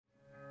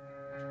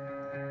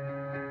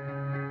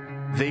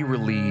they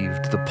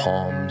relieved the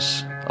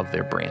palms of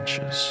their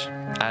branches,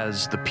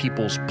 as the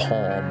people's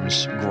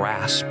palms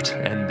grasped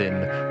and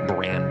then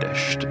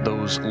brandished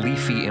those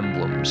leafy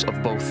emblems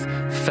of both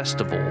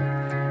festival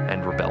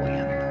and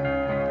rebellion.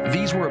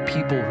 These were a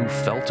people who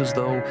felt as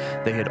though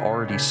they had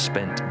already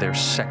spent their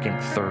second,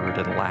 third,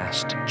 and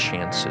last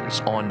chances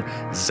on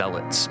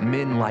zealots,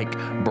 men like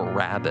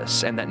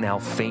Barabbas and that now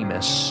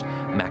famous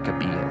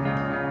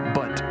Maccabean.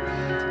 But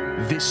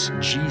this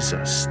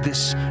Jesus,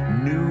 this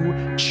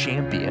new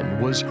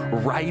champion, was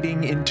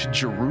riding into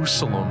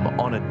Jerusalem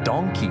on a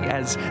donkey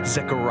as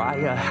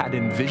Zechariah had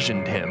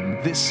envisioned him.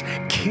 This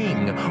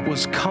king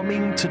was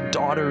coming to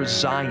daughter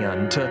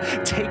Zion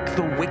to take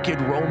the wicked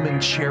Roman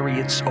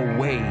chariots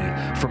away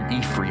from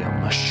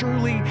Ephraim.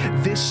 Surely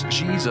this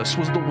Jesus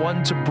was the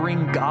one to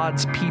bring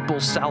God's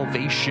people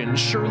salvation.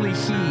 Surely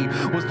he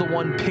was the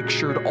one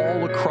pictured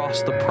all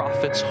across the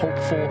prophet's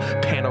hopeful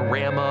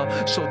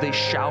panorama. So they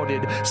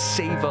shouted,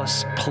 "Save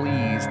us,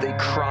 please." They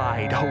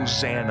cried,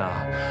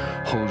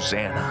 "Hosanna,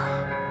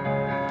 Hosanna."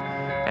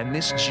 And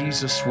this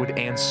Jesus would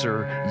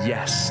answer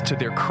yes to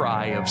their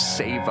cry of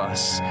 "Save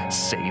us,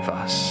 save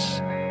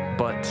us,"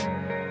 but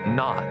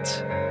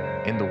not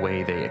in the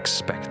way they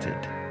expected.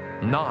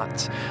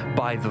 Not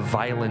by the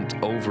violent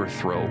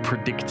overthrow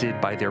predicted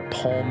by their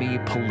palmy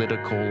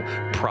political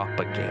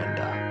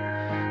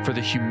propaganda. For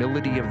the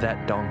humility of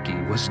that donkey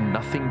was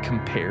nothing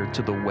compared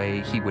to the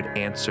way he would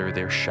answer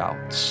their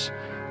shouts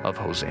of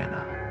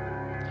Hosanna.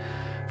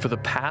 For the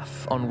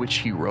path on which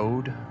he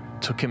rode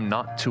took him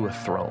not to a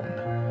throne,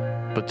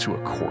 but to a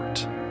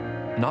court,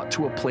 not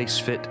to a place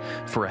fit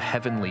for a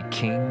heavenly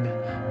king,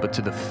 but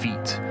to the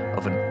feet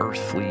of an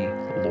earthly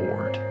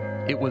Lord.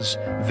 It was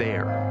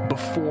there,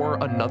 before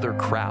another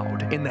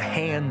crowd, in the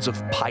hands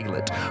of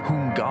Pilate,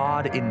 whom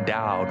God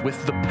endowed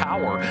with the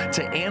power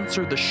to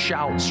answer the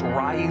shouts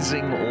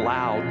rising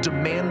loud,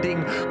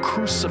 demanding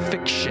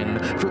crucifixion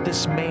for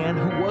this man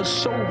who was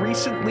so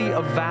recently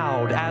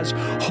avowed as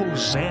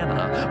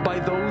Hosanna by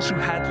those who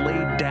had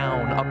laid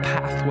down a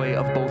pathway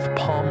of both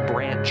palm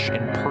branch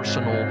and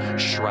personal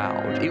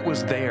shroud. It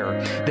was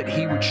there that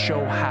he would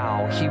show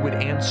how he would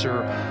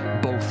answer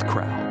both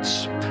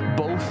crowds,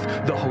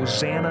 both the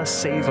Hosanna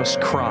save us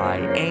cry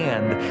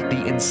and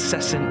the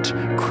incessant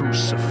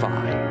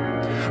crucify.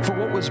 For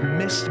what was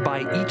missed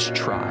by each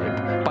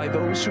tribe, by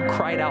those who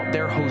cried out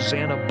their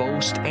Hosanna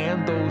boast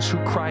and those who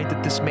cried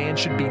that this man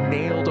should be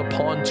nailed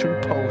upon two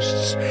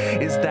posts,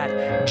 is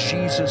that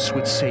Jesus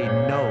would say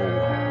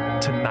no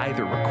to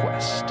neither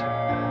request.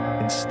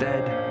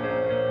 Instead,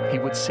 he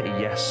would say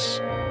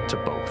yes to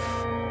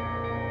both.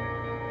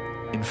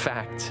 In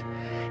fact,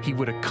 he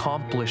would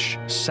accomplish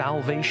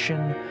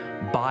salvation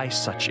by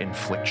such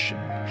infliction.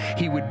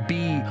 He would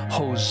be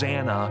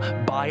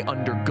Hosanna by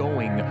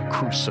undergoing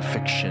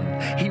crucifixion.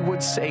 He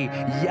would say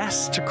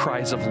yes to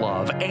cries of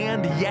love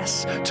and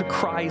yes to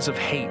cries of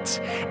hate.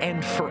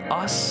 And for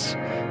us,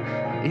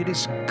 it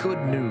is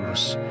good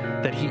news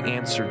that he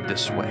answered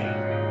this way.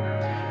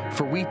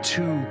 For we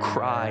too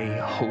cry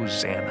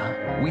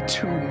Hosanna. We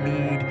too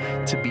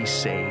need to be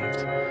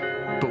saved.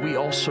 But we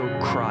also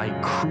cry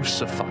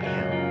crucify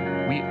him.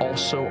 We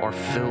also are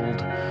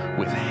filled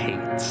with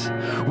hate.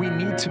 We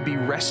need to be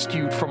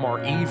rescued from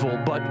our evil,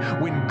 but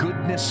when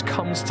goodness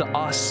comes to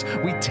us,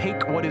 we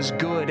take what is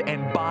good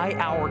and by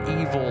our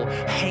evil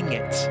hang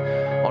it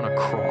on a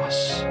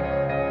cross.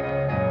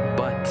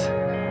 But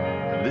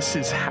this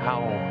is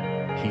how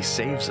he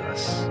saves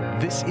us.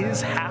 This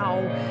is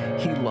how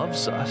he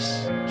loves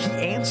us. He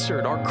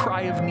answered our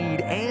cry of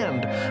need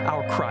and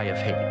our cry of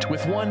hate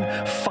with one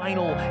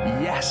final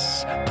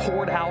yes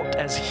poured out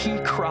as he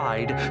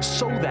cried,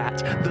 so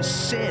that the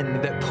sin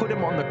that put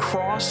him on the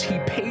cross he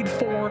paid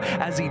for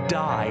as he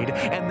died,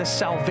 and the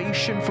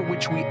salvation for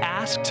which we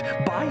asked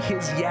by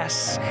his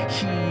yes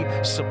he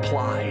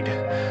supplied.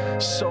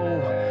 So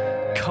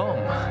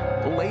come,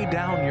 lay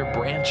down your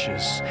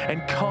branches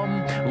and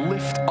come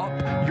lift up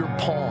your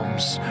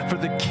palms, for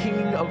the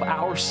King of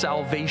our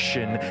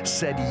salvation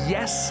said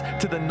yes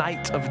to the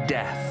night of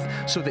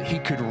death so that he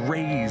could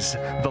raise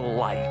the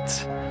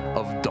light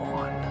of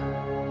dawn.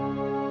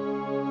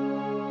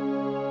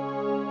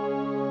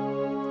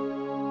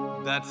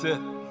 That's it.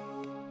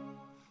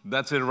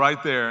 That's it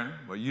right there.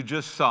 What you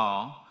just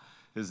saw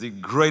is the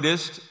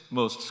greatest,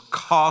 most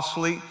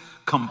costly,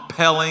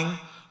 compelling,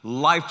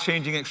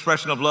 life-changing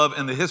expression of love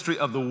in the history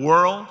of the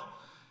world.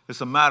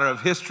 It's a matter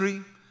of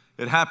history.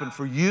 It happened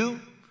for you.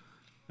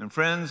 And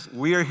friends,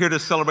 we are here to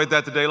celebrate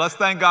that today. Let's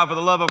thank God for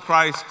the love of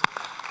Christ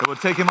that will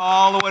take him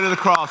all the way to the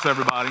cross,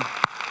 everybody.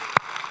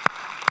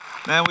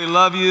 Man, we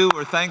love you.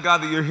 We're thank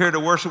God that you're here to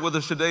worship with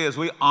us today as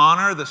we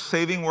honor the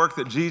saving work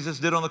that Jesus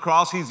did on the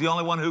cross. He's the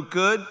only one who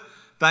could.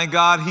 Thank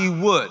God he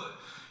would.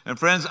 And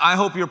friends, I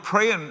hope you're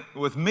praying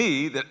with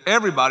me that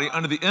everybody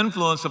under the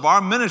influence of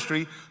our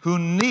ministry who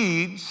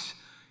needs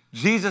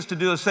Jesus to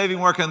do a saving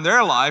work in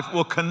their life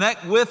will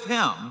connect with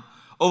him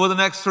over the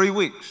next 3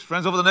 weeks.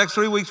 Friends, over the next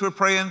 3 weeks, we're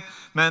praying,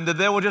 man, that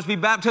there will just be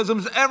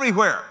baptisms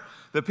everywhere.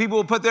 That people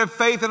will put their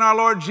faith in our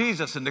Lord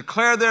Jesus and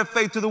declare their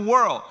faith to the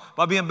world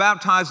by being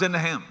baptized into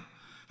him.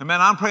 And man,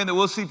 I'm praying that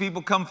we'll see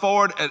people come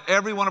forward at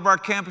every one of our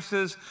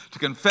campuses to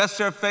confess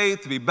their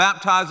faith, to be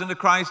baptized into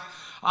Christ.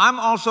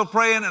 I'm also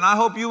praying, and I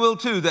hope you will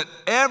too, that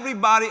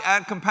everybody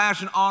at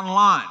Compassion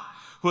Online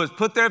who has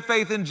put their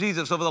faith in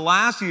Jesus over the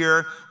last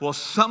year will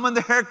summon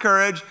their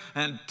courage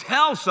and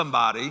tell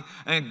somebody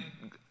and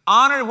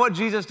honor what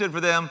Jesus did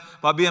for them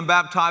by being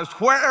baptized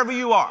wherever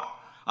you are.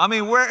 I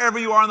mean, wherever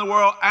you are in the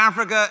world,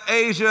 Africa,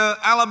 Asia,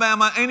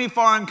 Alabama, any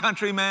foreign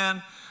country,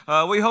 man.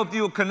 We hope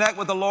you'll connect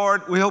with the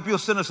Lord. We hope you'll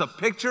send us a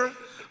picture,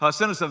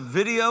 send us a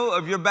video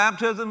of your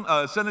baptism.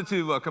 Send it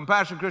to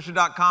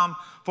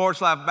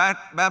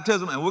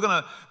compassionchristian.com/baptism, and we're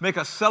going to make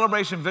a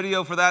celebration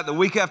video for that the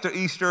week after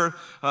Easter.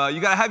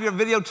 You got to have your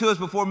video to us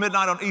before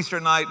midnight on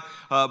Easter night.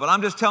 But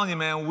I'm just telling you,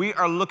 man, we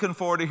are looking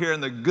forward to hearing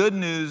the good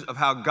news of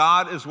how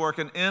God is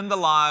working in the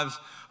lives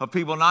of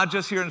people, not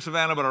just here in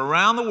Savannah, but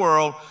around the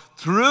world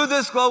through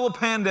this global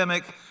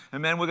pandemic.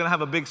 And man, we're going to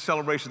have a big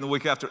celebration the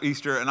week after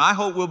Easter, and I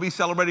hope we'll be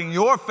celebrating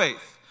your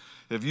faith.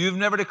 If you've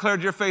never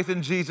declared your faith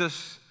in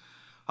Jesus,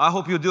 I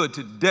hope you'll do it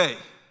today.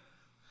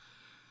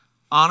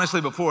 Honestly,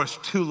 before it's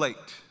too late.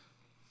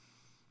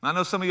 I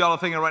know some of y'all are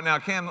thinking right now,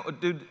 Cam,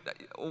 dude,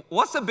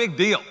 what's the big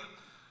deal?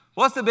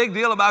 What's the big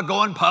deal about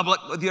going public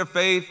with your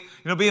faith,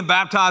 being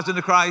baptized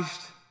into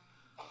Christ?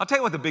 I'll tell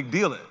you what the big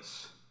deal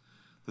is.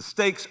 The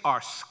stakes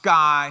are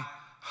sky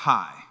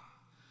high.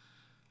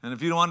 And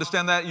if you don't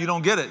understand that, you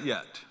don't get it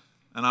yet.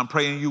 And I'm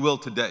praying you will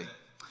today.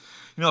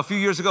 A few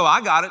years ago, I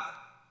got it.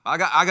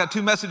 I got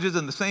 2 messages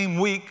in the same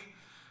week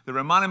that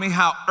reminded me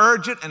how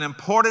urgent and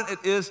important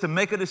it is to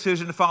make a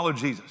decision to follow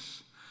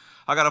Jesus.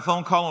 I got a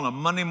phone call on a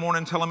Monday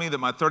morning telling me that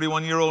my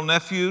 31-year-old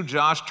nephew,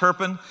 Josh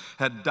Turpin,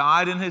 had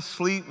died in his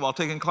sleep while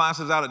taking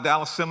classes out at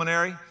Dallas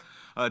Seminary.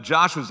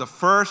 Josh was the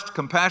first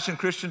Compassion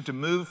Christian to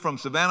move from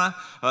Savannah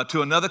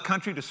to another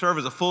country to serve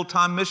as a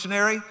full-time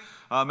missionary.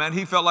 Man,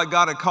 he felt like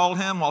God had called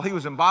him while he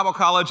was in Bible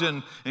college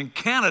in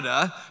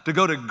Canada to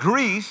go to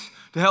Greece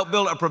to help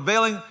build a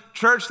prevailing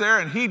church there,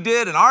 and he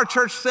did, and our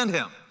church sent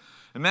him.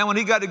 And man, when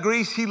he got to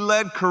Greece, he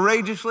led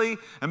courageously,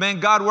 and man,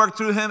 God worked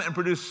through him and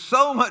produced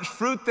so much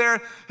fruit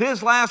there.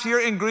 His last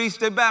year in Greece,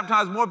 they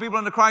baptized more people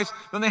into Christ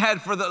than they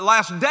had for the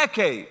last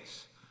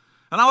decades.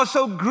 And I was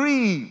so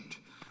grieved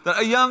that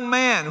a young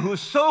man who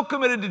was so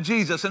committed to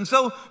Jesus and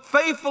so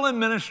faithful in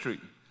ministry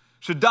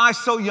should die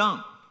so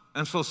young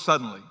and so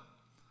suddenly.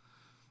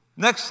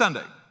 Next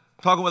Sunday,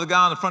 talking with a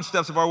guy on the front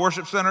steps of our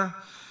worship center,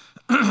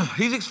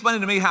 he's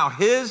explaining to me how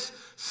his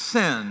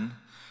sin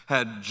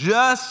had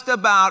just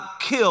about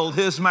killed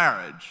his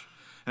marriage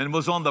and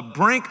was on the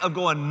brink of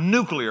going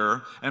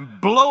nuclear and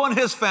blowing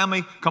his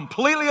family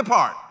completely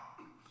apart.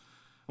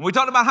 And we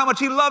talked about how much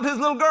he loved his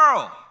little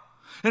girl.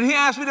 And he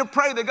asked me to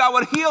pray that God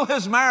would heal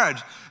his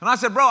marriage. And I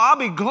said, bro, I'll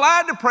be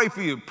glad to pray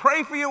for you.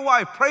 Pray for your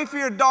wife. Pray for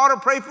your daughter.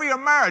 Pray for your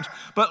marriage.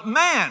 But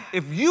man,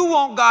 if you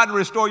want God to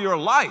restore your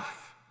life,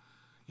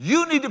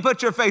 you need to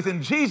put your faith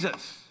in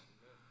Jesus.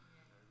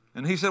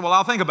 And he said, well,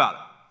 I'll think about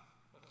it.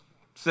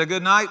 Said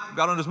good night,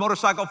 got on his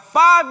motorcycle.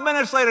 5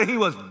 minutes later, he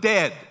was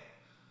dead.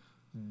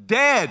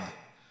 Dead.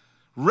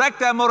 Wrecked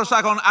that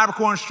motorcycle on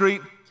Abercorn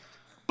Street,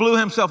 blew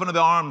himself into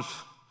the arms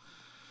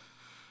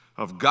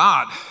of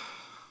God.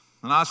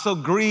 And I was so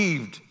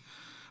grieved.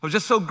 I was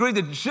just so grieved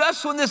that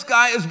just when this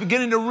guy is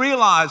beginning to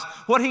realize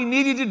what he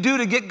needed to do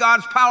to get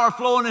God's power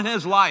flowing in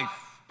his life,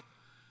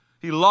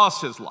 he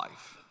lost his life.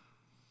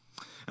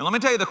 And let me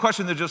tell you the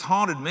question that just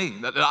haunted me,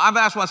 that I've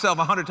asked myself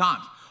 100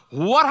 times.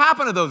 What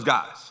happened to those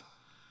guys?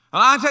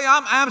 And I tell you,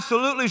 I'm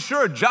absolutely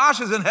sure Josh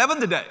is in heaven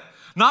today.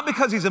 Not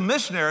because he's a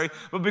missionary,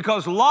 but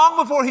because long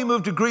before he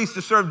moved to Greece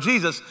to serve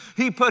Jesus,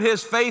 he put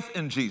his faith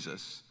in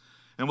Jesus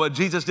and what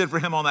Jesus did for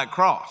him on that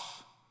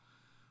cross.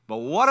 But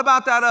what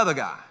about that other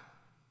guy?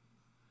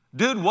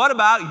 Dude, what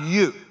about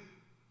you?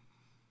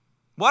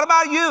 What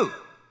about you?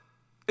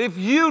 If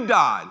you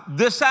died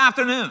this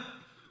afternoon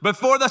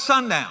before the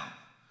sundown,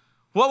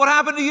 what would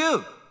happen to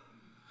you?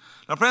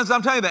 Now, friends,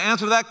 I'm telling you, the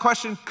answer to that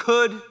question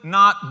could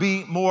not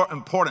be more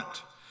important.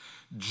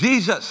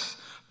 Jesus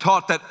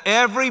taught that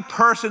every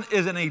person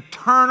is an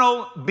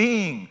eternal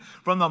being.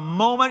 From the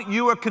moment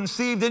you were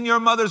conceived in your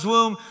mother's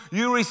womb,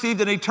 you received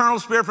an eternal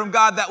spirit from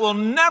God that will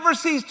never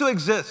cease to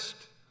exist.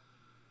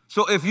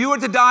 So if you were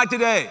to die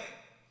today,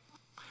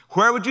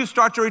 where would you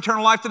start your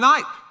eternal life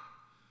tonight?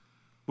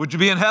 Would you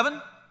be in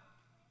heaven?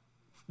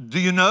 Do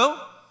you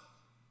know?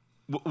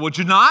 Would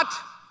you not?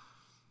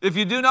 If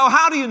you do know,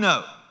 how do you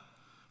know?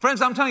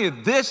 Friends, I'm telling you,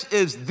 this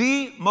is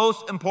the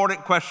most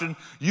important question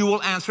you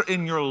will answer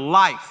in your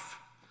life.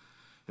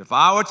 If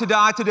I were to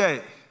die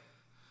today,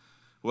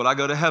 would I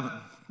go to heaven?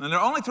 And there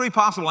are only 3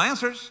 possible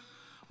answers.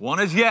 One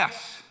is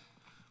yes.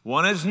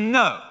 One is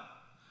no.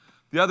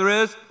 The other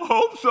is, I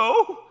hope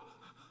so.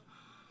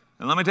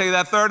 And let me tell you,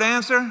 that third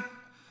answer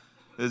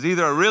is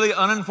either a really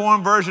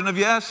uninformed version of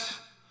yes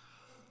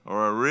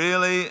or a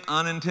really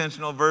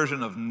unintentional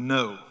version of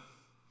no.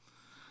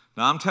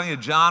 Now, I'm telling you,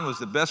 John was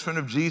the best friend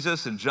of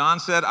Jesus, and John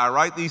said, I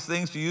write these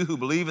things to you who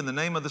believe in the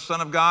name of the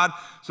Son of God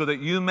so that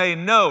you may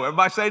know.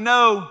 Everybody say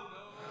no.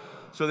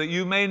 So that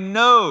you may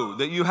know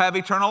that you have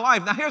eternal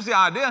life. Now, here's the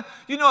idea.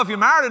 You know if you're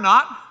married or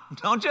not.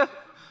 don't you?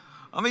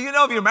 I mean, you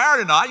know if you're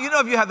married or not. You know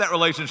if you have that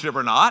relationship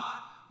or not.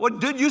 Well,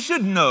 dude, you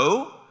should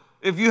know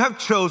if you have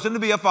chosen to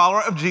be a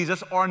follower of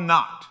Jesus or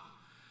not.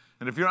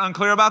 And if you're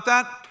unclear about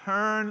that,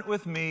 turn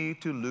with me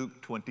to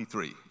Luke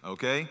 23,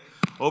 okay?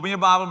 Open your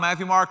Bible,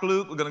 Matthew, Mark,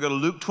 Luke. We're going to go to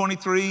Luke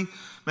 23.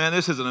 Man,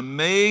 this is an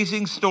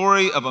amazing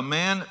story of a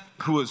man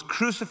who was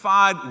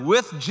crucified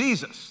with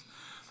Jesus.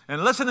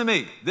 And listen to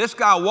me. This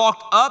guy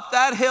walked up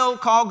that hill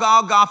called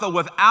Golgotha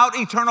without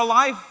eternal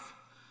life.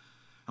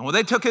 And when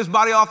they took his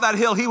body off that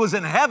hill, he was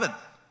in heaven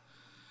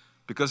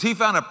because he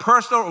found a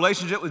personal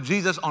relationship with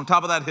Jesus on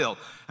top of that hill.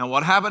 And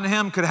what happened to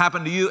him could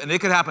happen to you, and it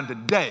could happen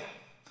today.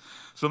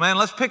 So, man,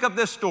 let's pick up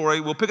this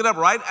story. We'll pick it up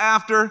right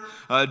after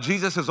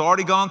Jesus has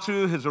already gone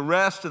through his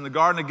arrest in the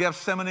Garden of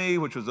Gethsemane,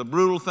 which was a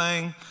brutal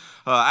thing.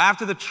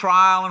 After the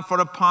trial in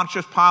front of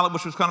Pontius Pilate,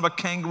 which was kind of a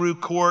kangaroo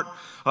court.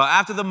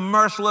 After the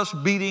merciless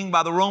beating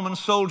by the Roman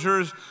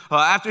soldiers.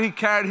 After he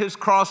carried his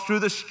cross through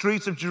the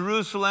streets of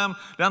Jerusalem,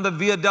 down the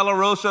Via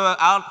Dolorosa,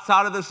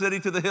 outside of the city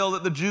to the hill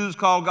that the Jews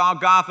call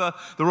Golgotha.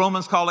 The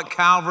Romans call it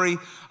Calvary.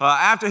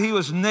 After he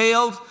was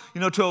nailed,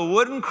 to a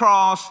wooden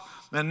cross.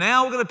 And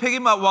now we're going to pick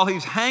him up while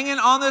he's hanging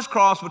on this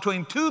cross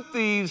between two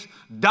thieves,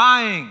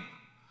 dying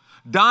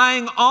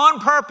on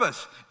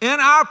purpose in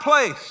our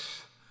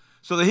place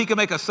so that he can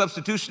make a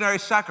substitutionary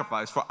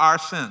sacrifice for our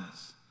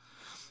sins.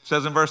 It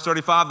says in verse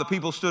 35, the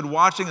people stood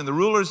watching and the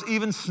rulers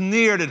even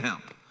sneered at him.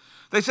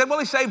 They said, well,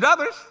 he saved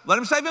others. Let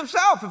him save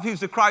himself if he's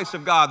the Christ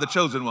of God, the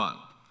chosen one.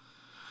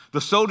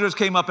 The soldiers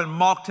came up and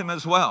mocked him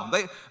as well.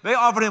 They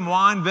offered him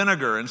wine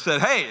vinegar and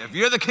said, hey, if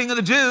you're the king of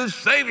the Jews,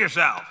 save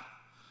yourself.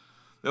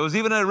 There was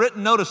even a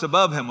written notice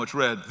above him which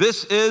read,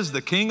 this is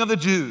the King of the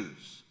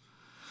Jews.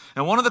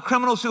 And one of the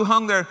criminals who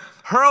hung there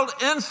hurled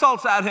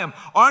insults at him.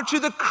 Aren't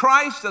you the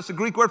Christ? That's the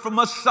Greek word for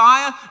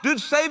Messiah. Dude,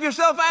 save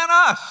yourself and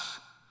us.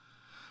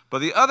 But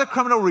the other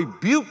criminal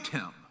rebuked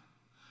him.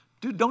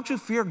 Dude, don't you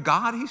fear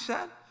God, he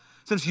said?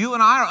 Since you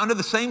and I are under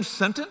the same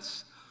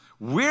sentence,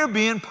 we're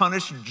being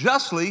punished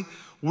justly.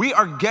 We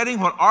are getting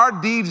what our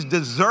deeds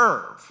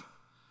deserve.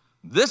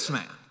 This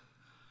man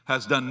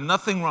has done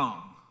nothing wrong.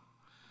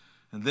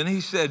 And then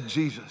he said,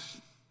 Jesus,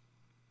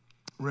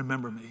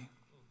 remember me.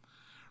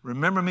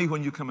 Remember me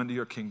when you come into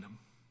your kingdom.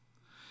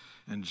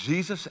 And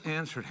Jesus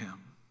answered him,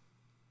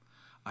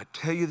 I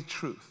tell you the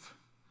truth.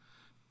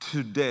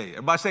 Today,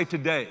 everybody say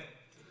today.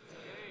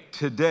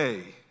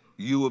 Today,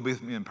 you will be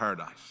with me in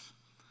paradise.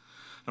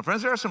 Now,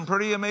 friends, there are some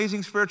pretty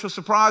amazing spiritual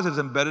surprises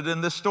embedded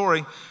in this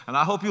story. And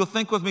I hope you'll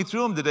think with me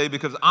through them today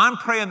because I'm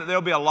praying that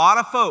there'll be a lot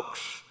of folks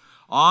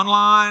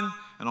online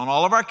and on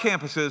all of our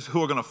campuses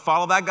who are going to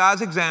follow that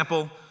guy's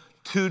example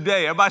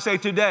today. Everybody say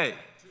today.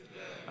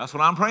 That's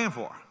what I'm praying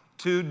for.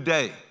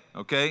 Today.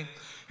 Okay?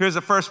 Here's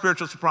the first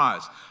spiritual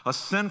surprise. A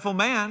sinful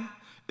man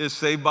is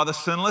saved by the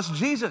sinless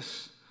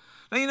Jesus.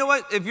 Now, you know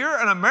what? If you're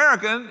an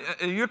American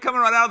and you're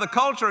coming right out of the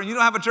culture and you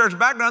don't have a church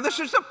background, this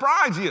should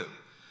surprise you.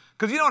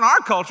 Because, in our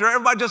culture,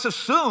 everybody just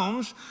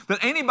assumes that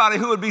anybody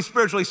who would be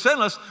spiritually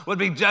sinless would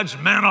be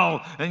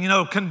judgmental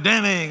and,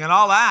 condemning and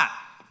all that.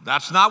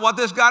 That's not what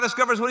this guy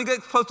discovers when he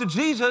gets close to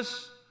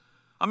Jesus.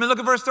 Look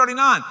at verse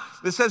 39.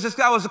 It says this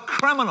guy was a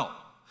criminal.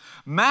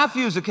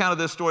 Matthew's account of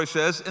this story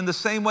says, in the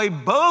same way,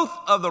 both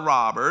of the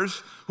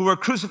robbers who were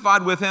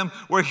crucified with him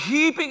were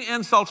heaping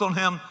insults on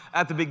him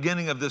at the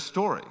beginning of this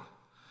story.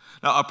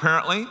 Now,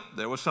 apparently,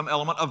 there was some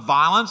element of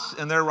violence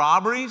in their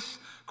robberies.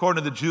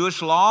 According to the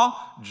Jewish law,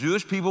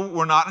 Jewish people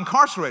were not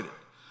incarcerated.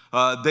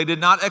 They did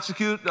not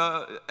execute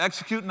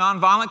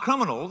nonviolent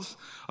criminals.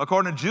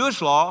 According to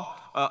Jewish law,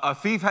 a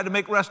thief had to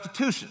make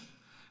restitution.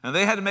 And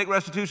they had to make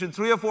restitution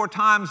 3 or 4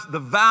 times the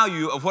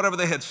value of whatever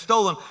they had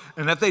stolen.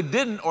 And if they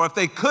didn't, or if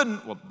they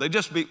couldn't, well, they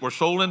just were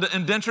sold into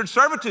indentured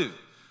servitude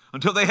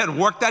until they had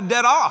worked that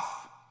debt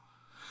off.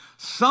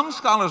 Some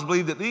scholars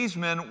believe that these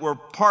men were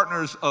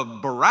partners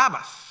of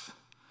Barabbas.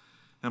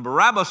 And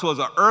Barabbas was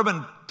an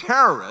urban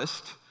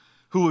terrorist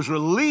who was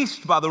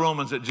released by the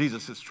Romans at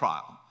Jesus'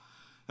 trial.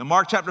 In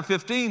Mark chapter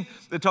 15,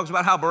 it talks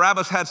about how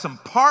Barabbas had some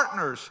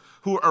partners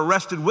who were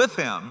arrested with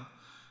him.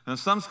 And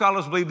some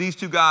scholars believe these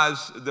two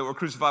guys that were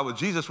crucified with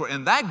Jesus were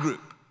in that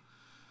group.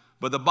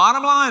 But the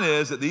bottom line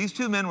is that these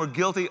two men were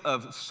guilty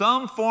of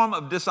some form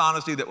of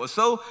dishonesty that was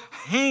so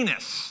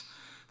heinous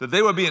that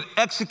they were being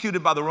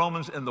executed by the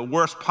Romans in the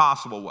worst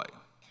possible way.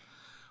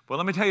 But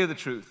let me tell you the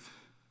truth.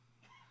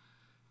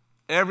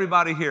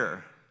 Everybody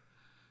here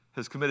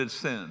has committed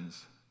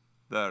sins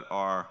that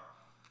are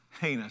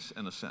heinous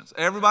in a sense.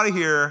 Everybody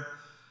here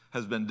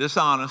has been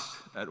dishonest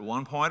at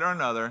one point or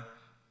another,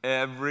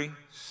 every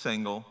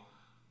single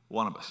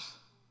one of us.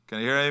 Can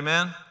you hear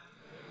amen? Amen.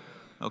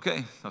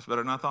 Okay, that's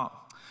better than I thought.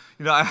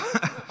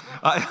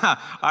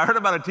 I heard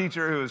about a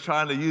teacher who was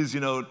trying to use,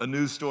 a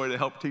news story to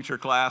help teach her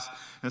class.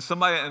 And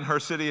somebody in her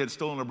city had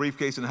stolen a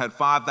briefcase and had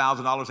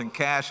 $5,000 in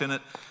cash in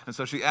it. And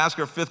so she asked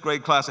her 5th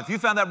grade class, if you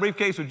found that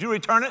briefcase, would you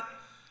return it?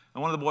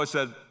 And one of the boys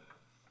said,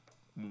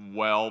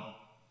 well,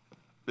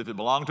 If it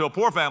belonged to a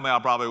poor family, I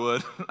probably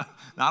would.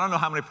 Now, I don't know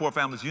how many poor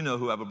families you know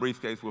who have a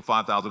briefcase with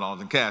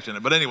 $5,000 in cash in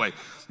it. But anyway,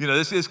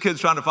 this kid's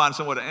trying to find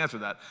some way to answer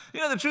that.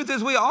 The truth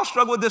is we all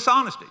struggle with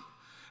dishonesty.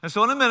 And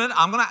so in a minute,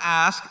 I'm going to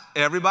ask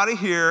everybody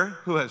here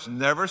who has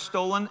never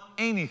stolen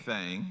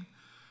anything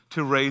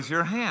to raise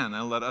your hand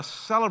and let us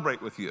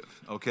celebrate with you,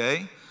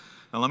 okay?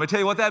 Now, let me tell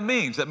you what that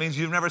means. That means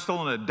you've never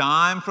stolen a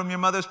dime from your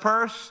mother's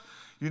purse.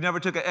 You never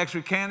took an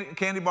extra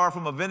candy bar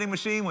from a vending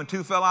machine when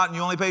 2 fell out and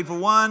you only paid for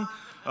 1.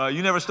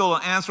 You never stole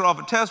an answer off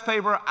a test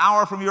paper,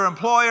 hour from your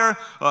employer,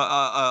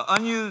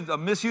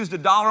 misused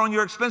 $1 on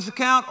your expense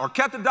account, or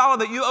kept $1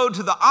 that you owed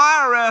to the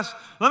IRS.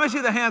 Let me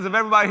see the hands of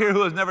everybody here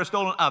who has never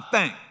stolen a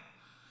thing.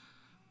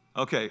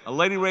 Okay, a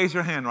lady raised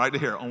her hand right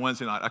here on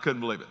Wednesday night. I couldn't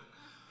believe it.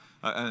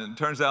 And it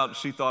turns out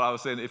she thought I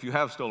was saying, if you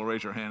have stolen,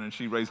 raise your hand, and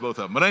she raised both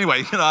of them. But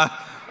anyway,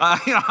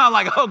 I'm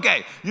like,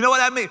 okay, you know what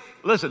that means?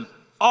 Listen,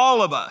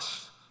 all of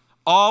us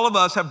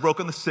have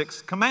broken the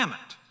 6th commandment.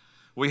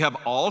 We have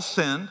all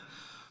sinned.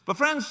 But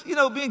friends,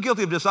 being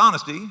guilty of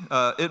dishonesty,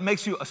 it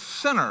makes you a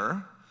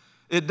sinner.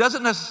 It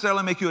doesn't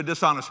necessarily make you a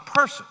dishonest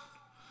person.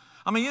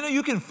 I mean,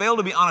 you can fail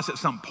to be honest at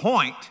some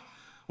point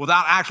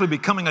without actually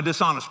becoming a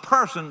dishonest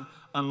person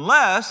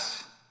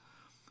unless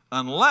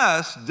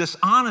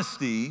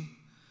dishonesty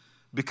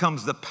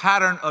becomes the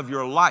pattern of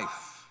your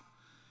life.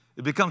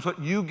 It becomes what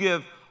you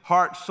give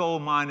heart, soul,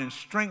 mind, and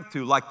strength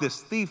to, like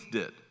this thief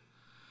did.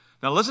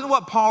 Now listen to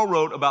what Paul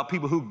wrote about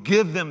people who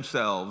give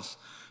themselves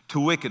to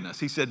wickedness.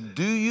 He said,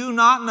 do you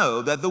not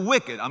know that the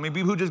wicked,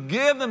 people who just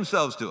give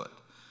themselves to it,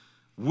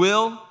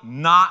 will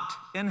not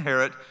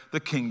inherit the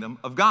kingdom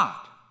of God?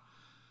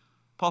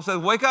 Paul says,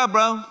 wake up,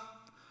 bro.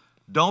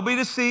 Don't be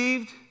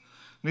deceived.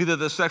 Neither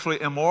the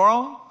sexually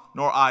immoral,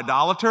 nor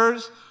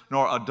idolaters,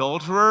 nor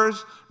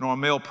adulterers, nor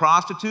male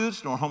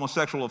prostitutes, nor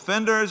homosexual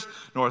offenders,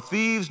 nor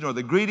thieves, nor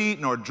the greedy,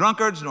 nor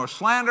drunkards, nor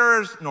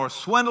slanderers, nor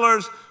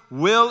swindlers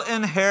will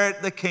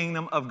inherit the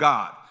kingdom of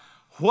God.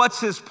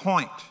 What's his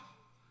point?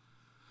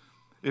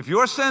 If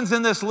your sin's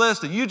in this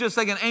list and you just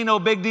thinking ain't no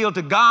big deal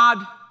to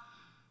God,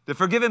 that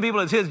forgiving people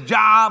is his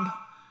job,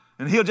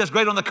 and he'll just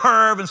grade on the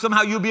curve and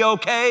somehow you'll be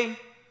okay,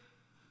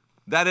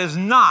 that is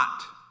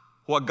not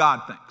what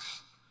God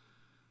thinks.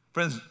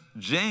 Friends,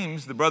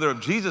 James, the brother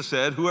of Jesus,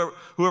 said,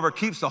 whoever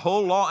keeps the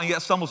whole law and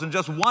yet stumbles in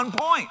just one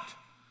point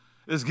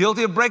is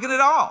guilty of breaking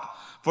it all.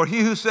 For he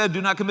who said,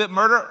 do not commit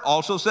murder,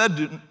 also said,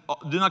 do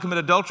not commit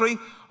adultery,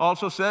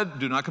 also said,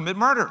 do not commit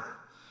murder.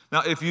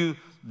 Now, if you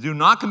do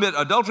not commit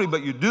adultery,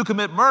 but you do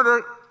commit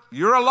murder,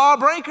 you're a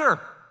lawbreaker.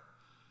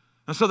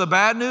 And so the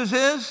bad news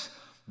is,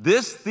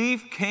 this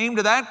thief came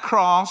to that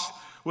cross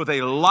with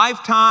a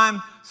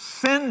lifetime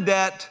sin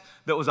debt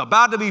that was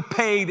about to be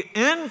paid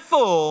in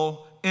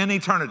full in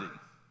eternity.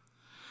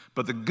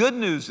 But the good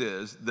news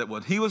is that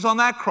when he was on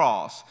that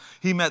cross,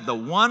 he met the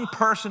one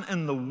person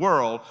in the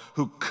world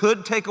who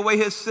could take away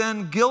his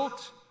sin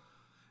guilt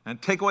and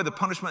take away the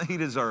punishment he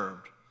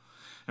deserved.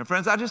 And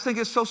friends, I just think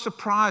it's so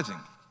surprising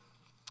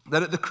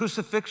that at the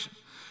crucifixion,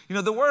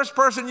 the worst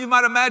person you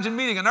might imagine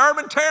meeting, an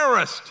urban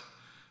terrorist,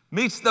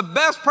 meets the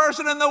best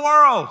person in the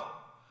world.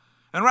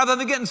 And rather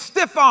than getting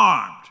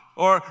stiff-armed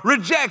or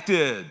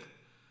rejected,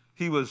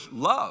 he was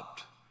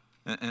loved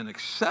and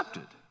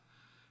accepted.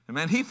 And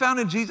man, he found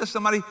in Jesus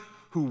somebody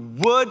who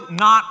would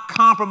not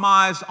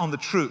compromise on the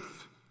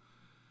truth,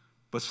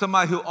 but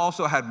somebody who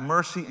also had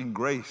mercy and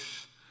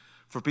grace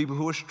for people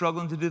who were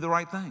struggling to do the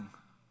right thing.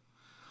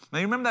 Now,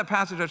 you remember that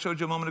passage I showed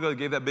you a moment ago that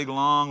gave that big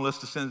long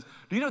list of sins?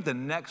 Do you know what the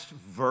next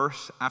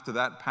verse after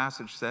that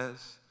passage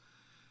says?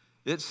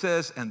 It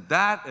says, and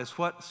that is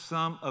what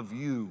some of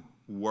you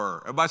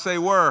were. Everybody say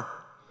were.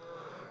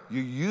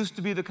 You used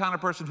to be the kind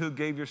of person who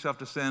gave yourself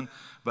to sin,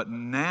 but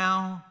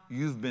now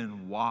you've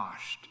been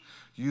washed.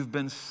 You've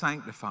been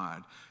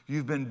sanctified.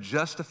 You've been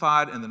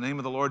justified in the name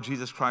of the Lord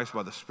Jesus Christ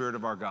by the Spirit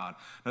of our God.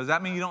 Now, does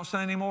that mean you don't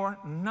sin anymore?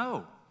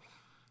 No,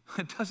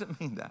 it doesn't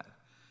mean that.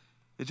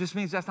 It just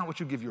means that's not what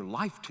you give your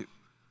life to.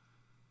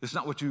 It's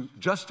not what you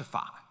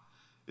justify.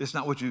 It's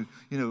not what you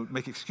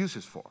make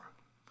excuses for.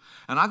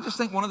 And I just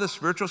think one of the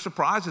spiritual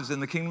surprises in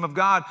the kingdom of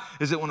God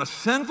is that when a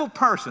sinful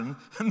person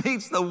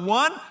meets the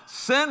one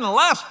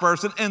sinless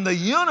person in the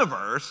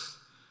universe,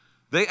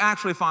 they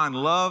actually find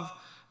love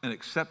and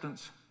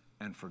acceptance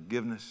and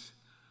forgiveness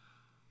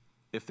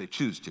if they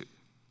choose to.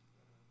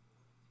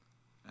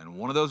 And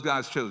one of those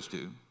guys chose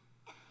to,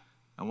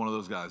 and one of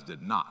those guys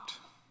did not.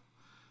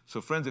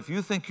 So friends, if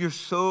you think you're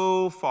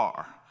so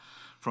far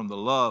from the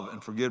love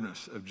and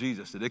forgiveness of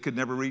Jesus that it could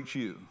never reach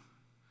you,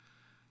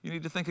 you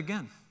need to think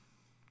again.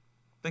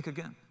 Think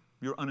again.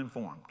 You're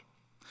uninformed.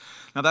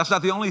 Now, that's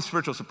not the only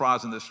spiritual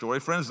surprise in this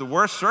story. Friends, the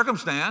worst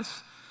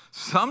circumstance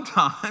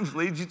sometimes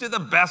leads you to the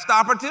best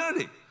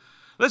opportunity.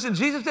 Listen,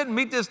 Jesus didn't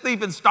meet this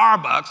thief in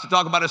Starbucks to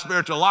talk about his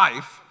spiritual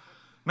life.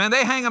 Man,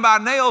 they hang him by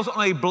nails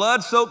on a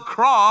blood-soaked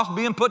cross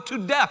being put to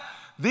death.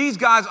 These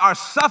guys are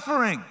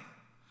suffering.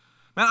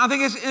 Man, I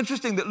think it's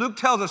interesting that Luke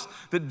tells us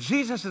that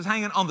Jesus is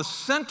hanging on the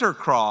center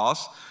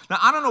cross. Now,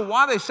 I don't know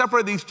why they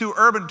separate these two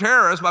urban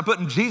terrorists by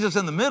putting Jesus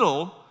in the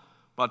middle,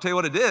 but I'll tell you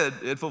what it did.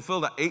 It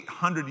fulfilled an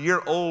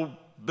 800-year-old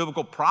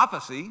biblical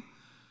prophecy.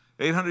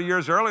 800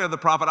 years earlier, the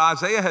prophet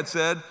Isaiah had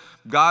said,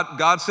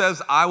 God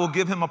says, I will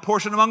give him a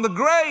portion among the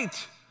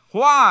great.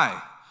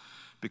 Why?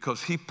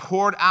 Because he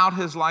poured out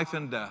his life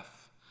in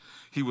death.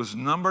 He was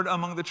numbered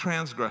among the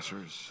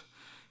transgressors.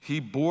 He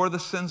bore the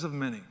sins of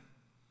many.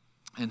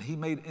 And he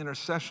made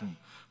intercession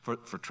for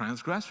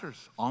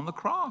transgressors on the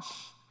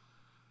cross.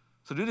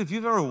 So, dude, if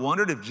you've ever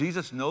wondered if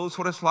Jesus knows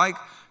what it's like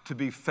to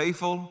be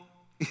faithful,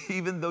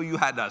 even though you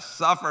had to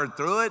suffer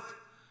through it,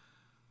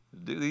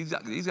 dude,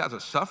 these guys are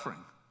suffering.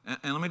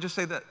 And let me just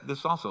say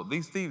this also.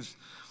 These thieves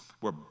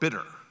were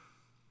bitter.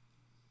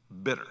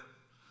 Bitter.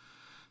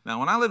 Now,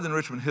 when I lived in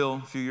Richmond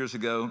Hill a few years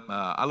ago,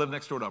 I lived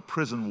next door to a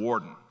prison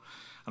warden.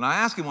 And I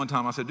asked him one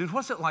time, I said, dude,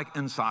 what's it like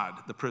inside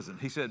the prison?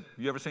 He said,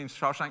 you ever seen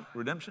Shawshank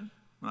Redemption?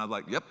 And I was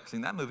like, yep,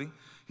 seen that movie.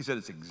 He said,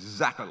 it's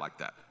exactly like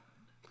that.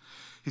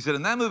 He said,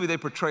 in that movie, they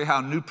portray how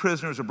new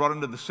prisoners are brought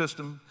into the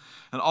system,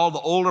 and all the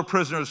older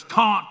prisoners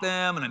taunt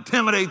them and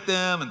intimidate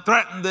them and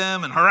threaten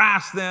them and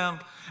harass them.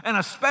 And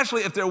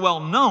especially if they're well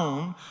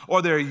known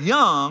or they're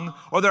young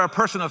or they're a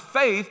person of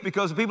faith,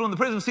 because the people in the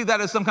prison see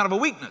that as some kind of a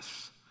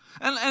weakness.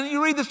 And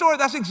you read the story,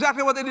 that's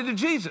exactly what they did to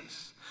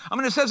Jesus. I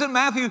mean, it says in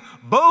Matthew,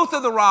 both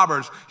of the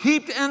robbers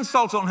heaped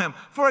insults on him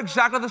for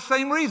exactly the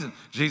same reason.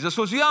 Jesus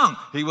was young.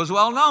 He was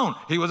well known.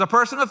 He was a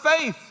person of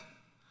faith.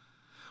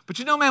 But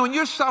you know, man, when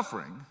you're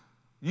suffering,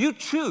 you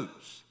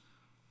choose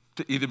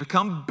to either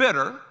become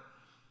bitter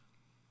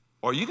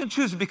or you can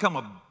choose to become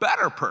a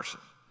better person.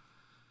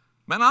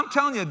 Man, I'm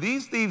telling you,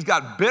 these thieves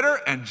got bitter,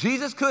 and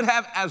Jesus could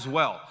have as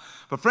well.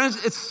 But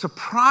friends, it's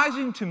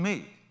surprising to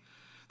me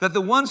that the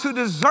ones who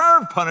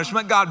deserved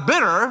punishment got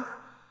bitter,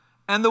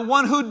 and the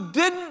one who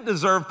didn't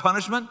deserve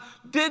punishment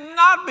did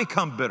not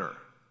become bitter.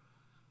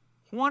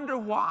 Wonder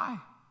why?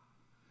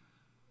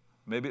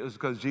 Maybe it was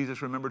because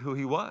Jesus remembered who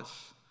he was.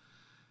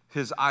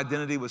 His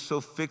identity was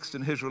so fixed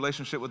in his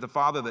relationship with the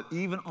Father that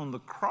even on the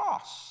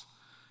cross,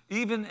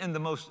 even in the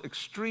most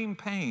extreme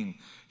pain,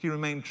 he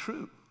remained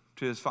true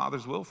to his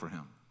Father's will for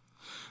him.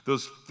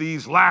 Those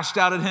thieves lashed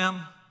out at him.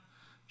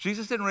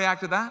 Jesus didn't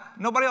react to that.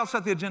 Nobody else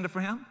set the agenda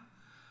for him.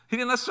 He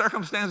didn't let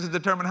circumstances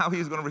determine how he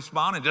was going to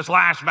respond and just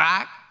lash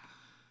back.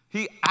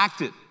 He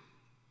acted.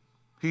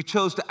 He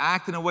chose to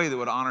act in a way that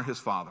would honor his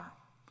Father.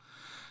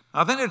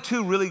 Now, I think there are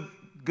two really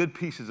good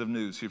pieces of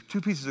news here,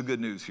 two pieces of good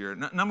news here.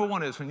 Number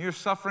one is when you're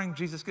suffering,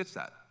 Jesus gets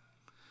that.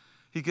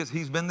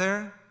 He's been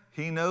there.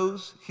 He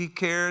knows. He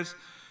cares.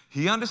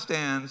 He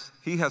understands.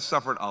 He has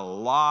suffered a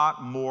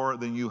lot more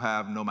than you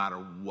have, no matter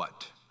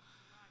what.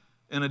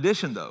 In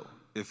addition, though,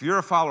 if you're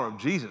a follower of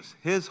Jesus,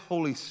 his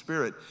Holy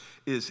Spirit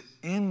is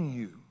in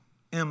you,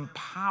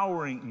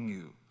 empowering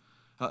you.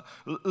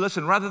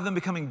 Listen, rather than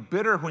becoming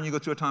bitter when you go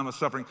through a time of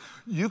suffering,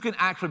 you can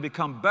actually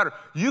become better.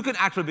 You can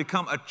actually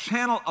become a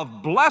channel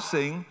of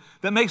blessing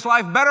that makes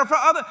life better for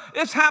others.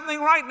 It's happening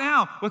right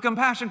now with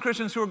Compassion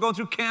Christians who are going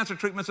through cancer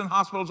treatments in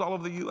hospitals all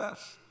over the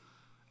U.S.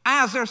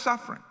 as they're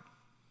suffering.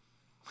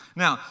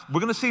 Now, we're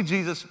going to see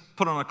Jesus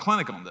put on a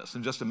clinic on this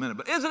in just a minute,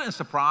 but isn't it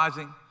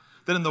surprising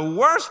that in the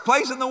worst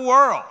place in the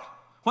world,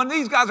 when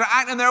these guys are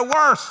acting their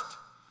worst,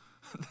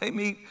 they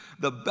meet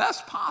the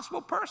best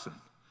possible person?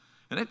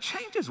 And it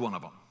changes one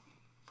of them.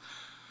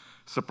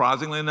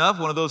 Surprisingly enough,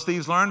 one of those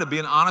thieves learned that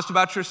being honest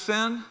about your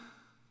sin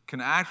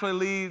can actually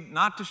lead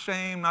not to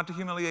shame, not to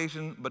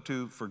humiliation, but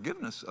to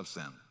forgiveness of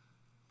sin.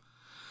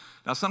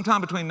 Now,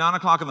 sometime between 9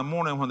 o'clock in the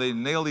morning when they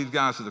nailed these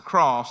guys to the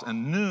cross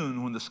and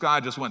noon when the sky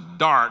just went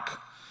dark,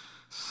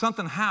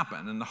 something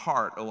happened in the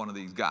heart of one of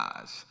these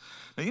guys.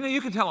 Now,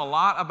 you can tell a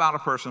lot about a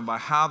person by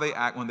how they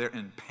act when they're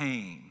in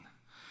pain.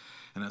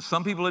 And in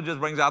some people, it just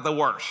brings out the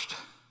worst.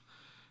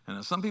 And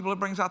in some people, it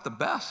brings out the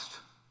best.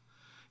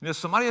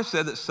 Somebody has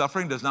said that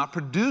suffering does not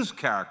produce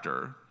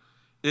character,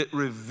 it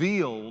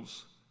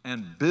reveals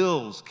and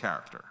builds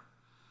character.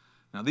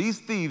 Now, these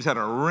thieves had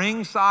a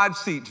ringside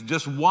seat to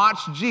just watch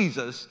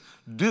Jesus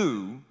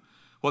do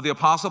what the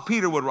Apostle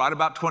Peter would write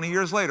about 20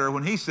 years later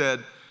when he said,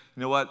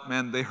 you know what,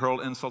 man, they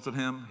hurled insults at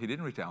him. He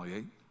didn't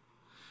retaliate.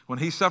 When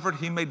he suffered,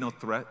 he made no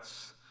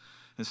threats.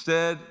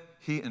 Instead,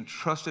 he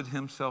entrusted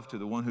himself to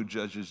the one who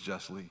judges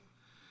justly.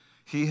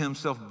 He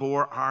himself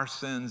bore our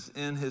sins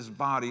in his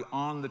body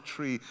on the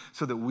tree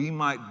so that we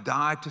might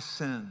die to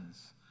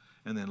sins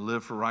and then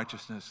live for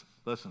righteousness.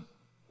 Listen,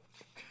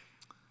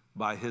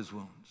 by his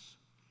wounds,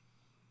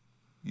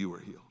 you were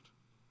healed.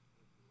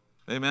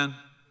 Amen? Amen.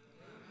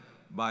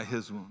 By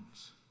his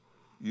wounds,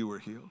 you were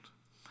healed.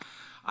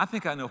 I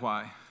think I know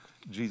why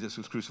Jesus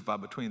was crucified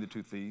between the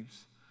two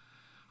thieves.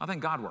 I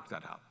think God worked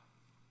that out.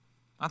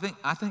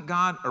 I think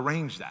God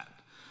arranged that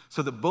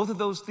so that both of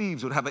those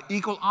thieves would have an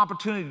equal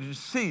opportunity to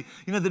see,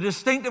 the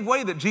distinctive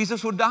way that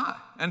Jesus would die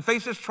and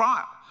face his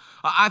trial.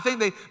 I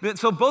think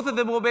so both of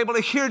them will be able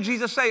to hear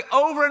Jesus say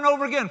over and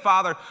over again,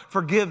 Father,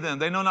 forgive them.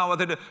 They know not what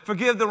they're doing.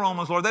 Forgive the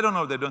Romans, Lord. They don't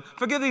know what they're doing.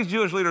 Forgive these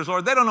Jewish leaders,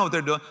 Lord. They don't know what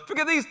they're doing.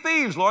 Forgive these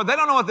thieves, Lord. They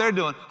don't know what they're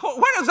doing.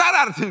 Where does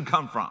that attitude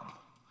come from?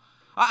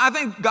 I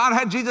think God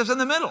had Jesus in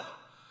the middle.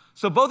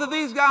 So both of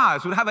these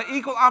guys would have an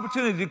equal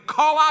opportunity to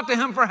call out to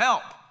him for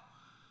help.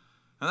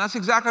 And that's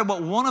exactly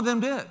what one of them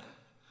did.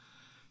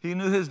 He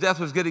knew his death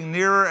was getting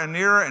nearer and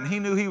nearer, and he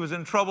knew he was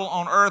in trouble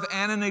on earth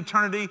and in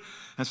eternity.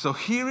 And so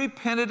he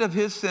repented of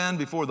his sin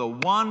before the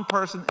one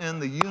person in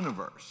the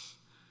universe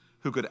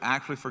who could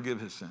actually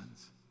forgive his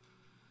sins.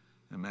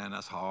 And man,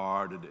 that's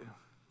hard to do.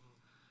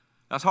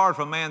 That's hard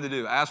for a man to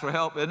do. Ask for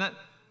help, isn't it?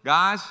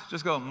 Guys,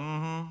 just go,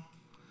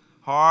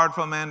 Hard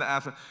for a man to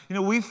ask for. You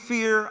know, we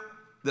fear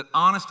that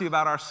honesty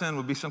about our sin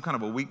would be some kind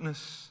of a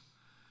weakness,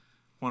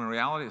 when in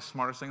reality, it's the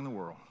smartest thing in the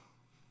world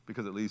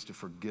because it leads to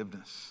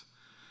forgiveness.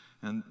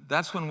 And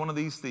that's when one of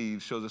these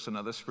thieves shows us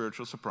another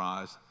spiritual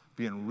surprise.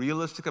 Being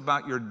realistic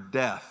about your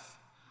death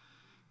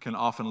can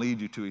often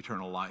lead you to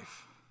eternal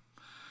life.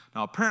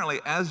 Now, apparently,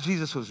 as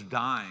Jesus was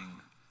dying,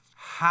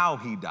 how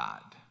he died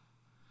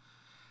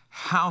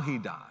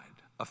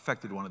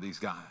affected one of these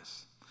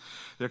guys.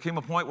 There came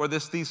a point where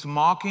this thief's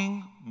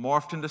mocking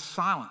morphed into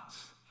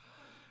silence.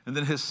 And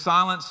then his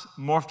silence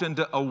morphed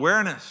into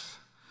awareness.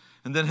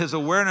 And then his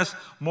awareness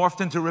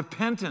morphed into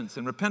repentance.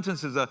 And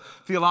repentance is a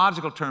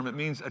theological term. It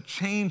means a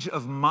change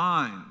of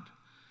mind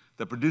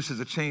that produces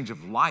a change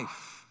of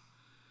life.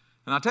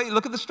 And I'll tell you,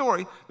 look at the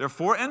story. There are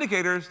 4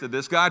 indicators that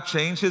this guy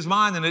changed his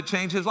mind and it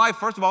changed his life.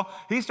 First of all,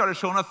 he started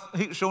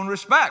showing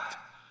respect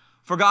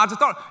for God's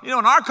authority. You know,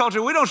 in our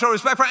culture, we don't show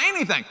respect for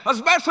anything,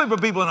 especially for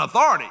people in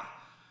authority.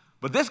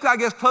 But this guy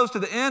gets close to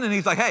the end and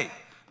he's like, hey,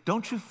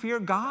 don't you fear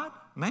God?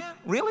 Man,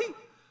 really?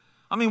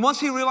 I mean, once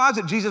he realized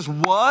that Jesus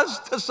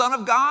was the Son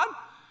of God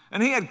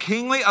and he had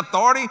kingly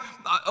authority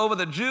over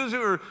the Jews who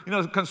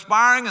were,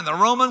 conspiring and the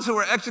Romans who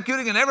were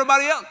executing and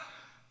everybody else,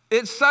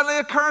 it suddenly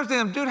occurs to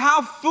him, dude,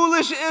 how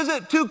foolish is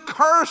it to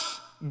curse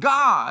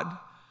God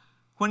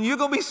when you're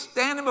going to be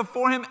standing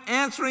before him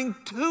answering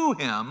to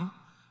him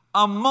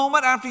a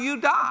moment after you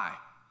die?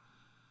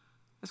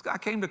 This guy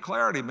came to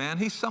clarity, man.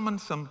 He summoned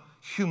some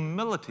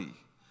humility.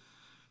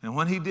 And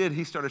when he did,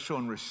 he started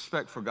showing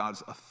respect for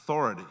God's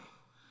authority.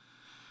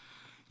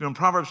 You know, in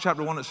Proverbs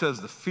chapter 1, it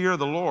says, the fear of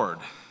the Lord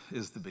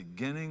is the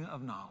beginning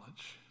of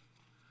knowledge.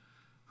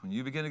 When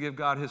you begin to give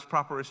God his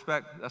proper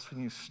respect, that's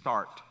when you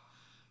start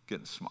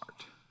getting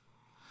smart.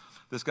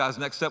 This guy's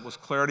next step was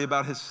clarity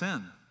about his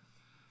sin.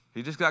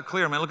 He just got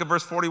clear. Man, look at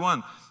verse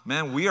 41.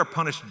 Man, we are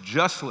punished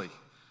justly.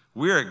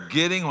 We are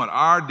getting what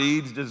our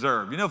deeds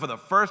deserve. You know, for the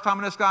first time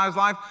in this guy's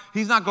life,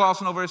 he's not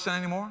glossing over his sin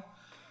anymore.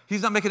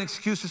 He's not making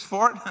excuses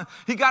for it.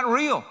 He got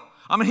real.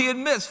 I mean, he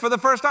admits for the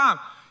first time,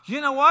 you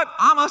know what?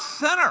 I'm a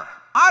sinner.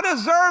 I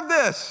deserve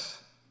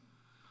this.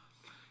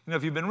 You know,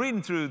 if you've been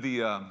reading through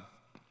the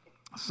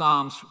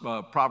Psalms,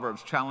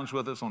 Proverbs challenge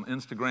with us on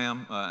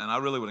Instagram, and I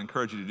really would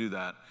encourage you to do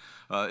that.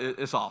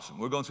 It's awesome.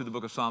 We're going through the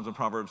book of Psalms and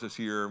Proverbs this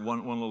year,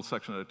 one little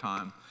section at a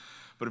time.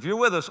 But if you're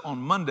with us on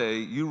Monday,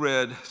 you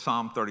read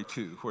Psalm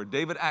 32, where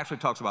David actually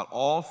talks about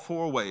all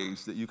 4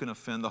 ways that you can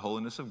offend the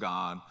holiness of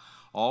God,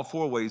 all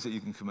 4 ways that you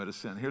can commit a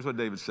sin. Here's what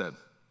David said.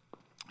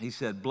 He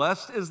said,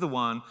 blessed is the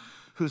one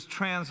whose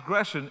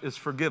transgression is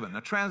forgiven.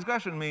 Now,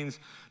 transgression means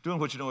doing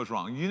what you know is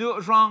wrong. You knew it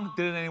was wrong,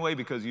 did it anyway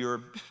because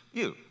you're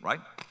you, right?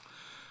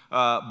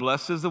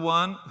 Blessed is the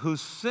one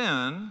whose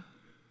sin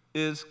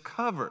is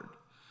covered.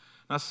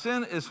 Now,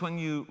 sin is when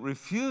you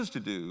refuse to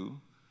do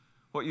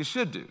what you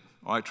should do.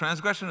 All right,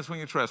 transgression is when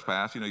you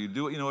trespass. You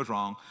do what you know is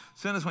wrong.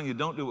 Sin is when you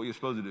don't do what you're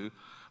supposed to do.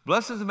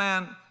 Blessed is the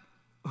man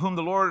whom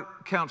the Lord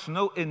counts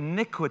no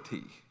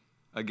iniquity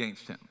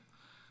against him.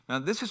 Now,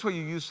 this is where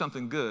you use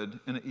something good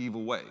in an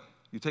evil way.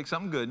 You take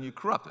something good and you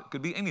corrupt it. It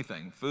could be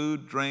anything: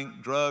 food,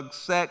 drink, drugs,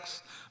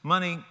 sex,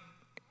 money.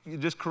 You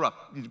just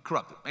corrupt it,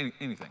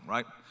 anything,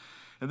 right?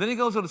 And then he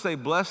goes on to say,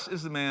 blessed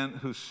is the man in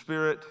whose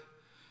spirit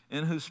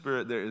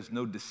there is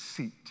no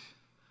deceit.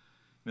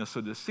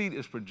 So deceit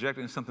is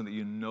projecting something that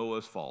you know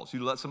is false.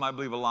 You let somebody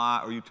believe a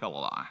lie or you tell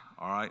a lie,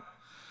 all right?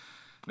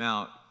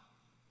 Now,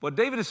 what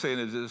David is saying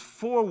is there's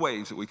 4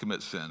 ways that we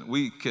commit sin.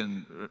 We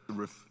can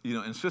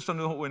insist on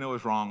doing what we know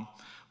is wrong.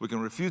 We can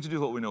refuse to do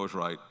what we know is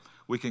right.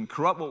 We can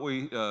corrupt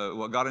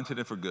what God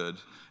intended for good.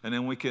 And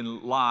then we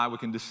can lie, we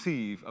can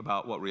deceive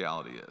about what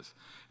reality is.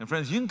 And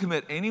friends, you can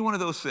commit any one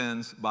of those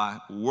sins by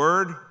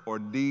word or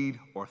deed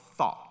or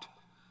thought.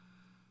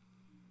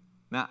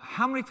 Now,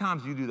 how many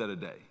times do you do that a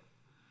day?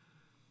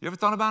 You ever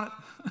thought about it?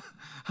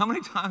 How many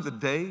times a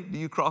day do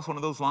you cross one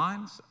of those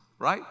lines,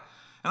 right?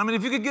 And I mean,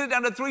 if you could get it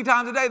down to 3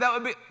 times a day,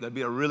 that'd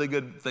be a really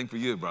good thing for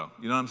you, bro.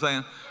 You know what I'm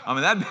saying? I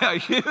mean, that'd be a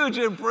huge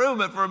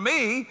improvement for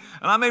me,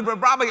 and I mean, for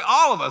probably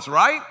all of us,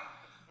 right?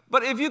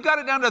 But if you got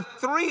it down to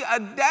 3 a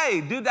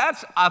day, dude,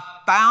 that's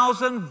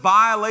 1,000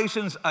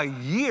 violations a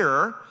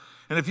year.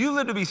 And if you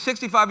live to be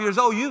 65 years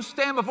old, you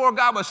stand before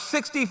God with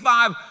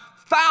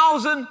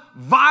 65,000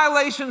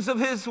 violations of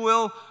his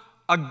will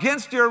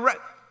against your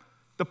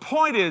The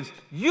point is,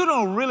 you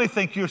don't really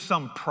think you're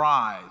some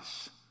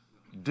prize,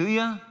 do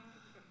you?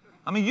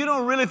 I mean, you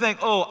don't really think,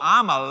 oh,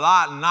 I'm a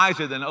lot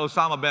nicer than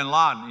Osama bin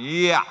Laden.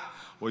 Yeah.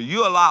 Well,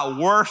 you're a lot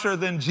worser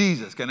than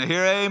Jesus. Can I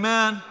hear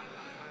amen?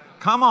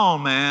 Come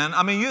on, man.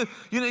 I mean,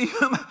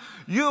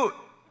 you.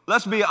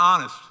 Let's be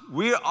honest.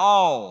 We're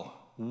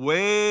all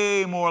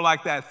way more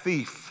like that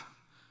thief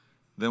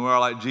than we are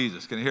like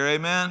Jesus. Can you hear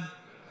amen?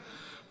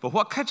 But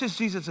what catches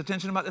Jesus'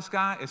 attention about this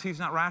guy is he's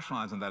not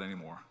rationalizing that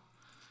anymore.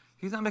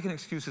 He's not making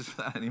excuses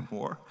for that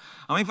anymore.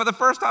 I mean, for the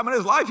first time in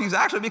his life, he's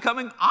actually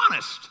becoming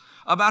honest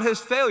about his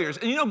failures.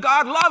 And you know,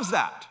 God loves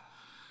that.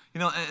 You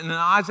know, in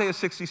Isaiah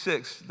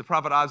 66, the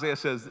prophet Isaiah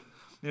says,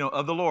 you know,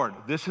 of the Lord,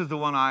 this is the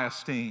one I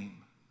esteem,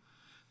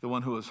 the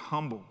one who is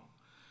humble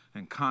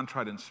and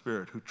contrite in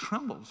spirit, who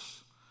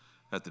trembles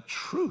at the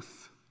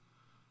truth,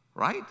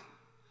 right?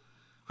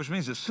 Which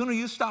means the sooner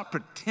you stop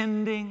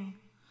pretending,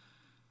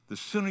 the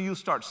sooner you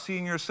start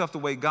seeing yourself the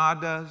way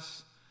God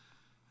does,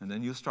 and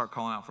then you start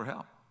calling out for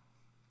help.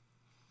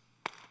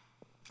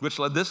 Which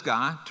led this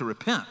guy to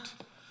repent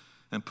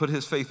and put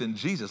his faith in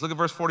Jesus. Look at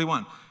verse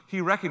 41.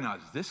 He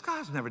recognizes this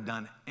guy's never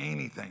done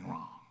anything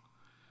wrong.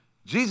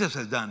 Jesus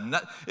has done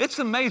nothing. It's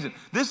amazing.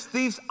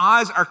 These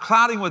eyes are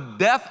clouding with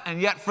death,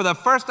 and yet for the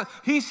first time,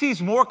 he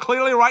sees more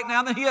clearly right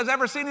now than he has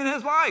ever seen in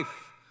his life.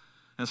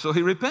 And so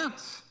he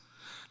repents.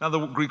 Now,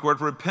 the Greek word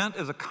for repent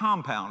is a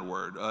compound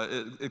word.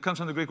 It comes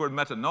from the Greek word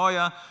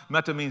metanoia.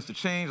 Meta means to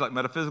change, like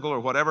metaphysical or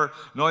whatever.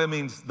 Noia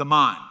means the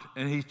mind.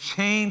 And he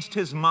changed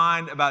his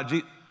mind about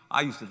Jesus.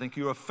 I used to think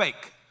you were a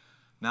fake.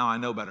 Now I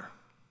know better.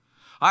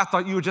 I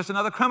thought you were just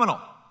another criminal.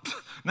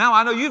 Now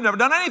I know you've never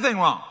done anything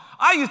wrong.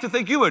 I used to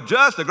think you were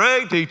just a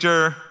great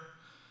teacher.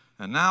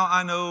 And now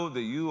I know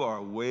that you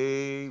are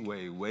way,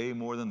 way, way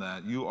more than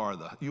that. You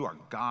are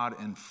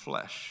God in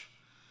flesh.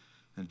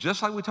 And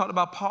just like we talked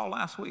about Paul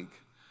last week,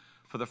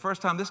 for the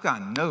first time, this guy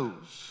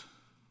knows.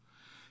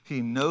 He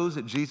knows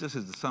that Jesus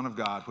is the Son of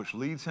God, which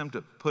leads him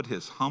to put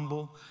his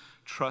humble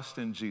trust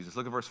in Jesus.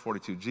 Look at verse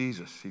 42.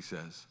 Jesus, he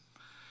says,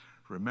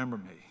 remember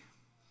me.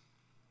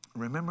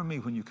 Remember me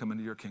when you come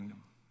into your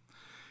kingdom.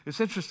 It's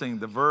interesting,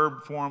 the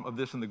verb form of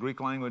this in the Greek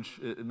language,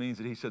 it means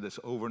that he said this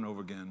over and over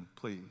again.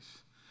 Please,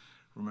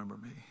 remember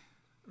me.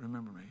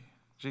 Remember me.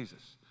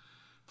 Jesus,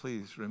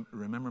 please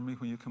remember me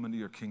when you come into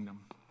your kingdom.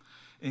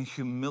 In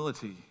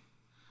humility,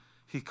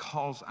 he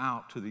calls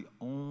out to the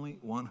only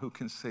one who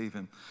can save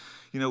him.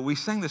 You know, we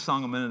sang this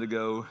song a minute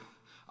ago,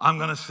 I'm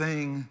going to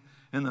sing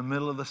in the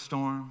middle of the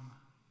storm.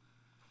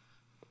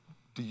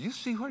 Do you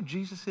see where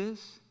Jesus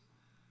is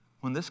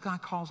when this guy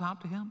calls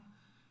out to him?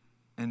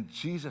 And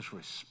Jesus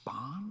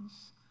responds.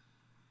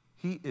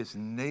 He is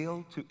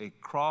nailed to a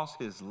cross,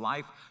 his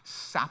life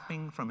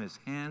sapping from his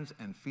hands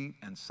and feet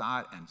and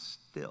side, and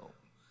still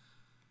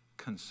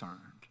concerned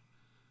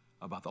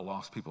about the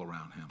lost people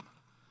around him.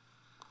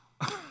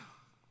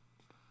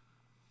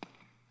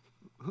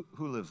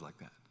 Who lives like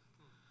that?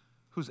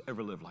 Who's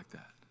ever lived like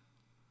that?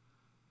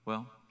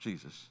 Well,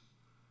 Jesus,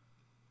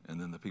 and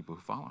then the people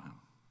who follow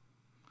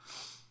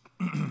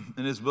him.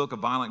 In his book, A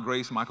Violent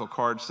Grace, Michael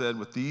Card said,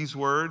 with these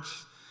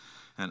words,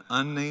 an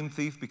unnamed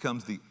thief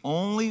becomes the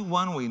only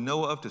one we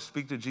know of to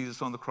speak to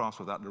Jesus on the cross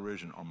without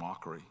derision or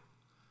mockery.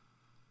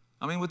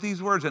 I mean, with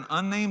these words, an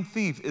unnamed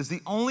thief is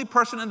the only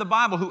person in the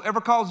Bible who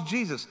ever calls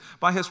Jesus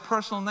by his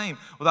personal name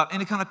without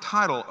any kind of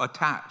title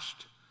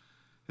attached.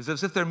 It's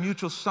as if their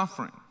mutual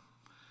suffering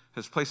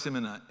has placed him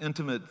in an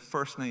intimate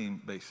first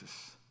name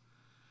basis.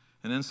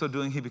 And in so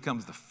doing, he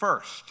becomes the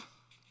first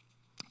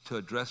to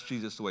address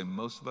Jesus the way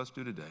most of us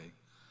do today.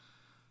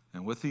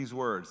 And with these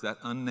words, that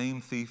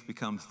unnamed thief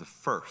becomes the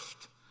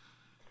first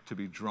to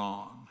be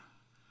drawn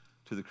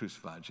to the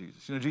crucified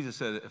Jesus. You know, Jesus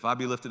said, if I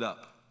be lifted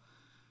up,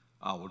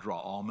 I will draw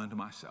all men to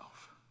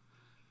myself.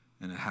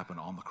 And it happened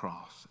on the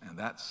cross. And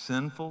that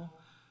sinful,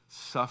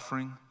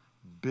 suffering,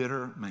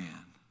 bitter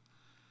man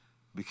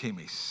became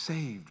a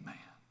saved man.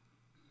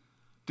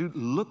 Dude,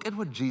 look at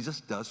what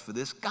Jesus does for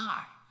this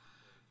guy.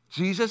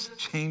 Jesus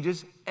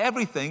changes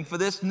everything for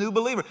this new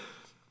believer.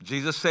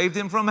 Jesus saved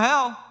him from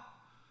hell.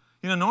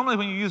 You know, normally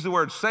when you use the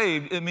word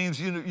saved, it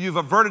means you've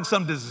averted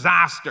some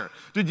disaster.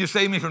 Did you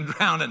save me from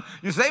drowning?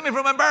 You saved me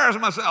from embarrassing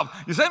myself.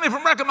 You saved me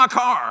from wrecking my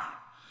car.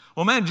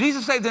 Well, man,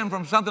 Jesus saved him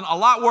from something a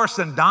lot worse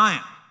than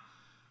dying.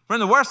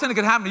 Friend, the worst thing that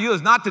could happen to you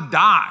is not to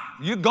die.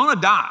 You're going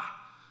to die.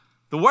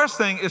 The worst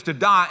thing is to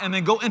die and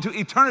then go into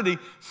eternity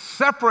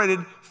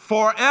separated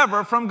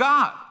forever from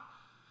God.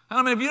 And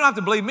I mean, if you don't have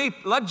to believe me,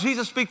 let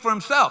Jesus speak for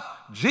himself.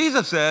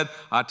 Jesus said,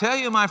 I tell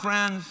you, my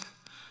friends,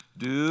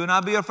 do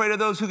not be afraid of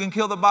those who can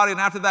kill the body and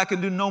after that can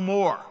do no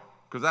more.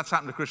 Because that's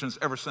happened to Christians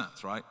ever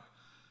since, right?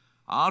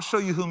 I'll show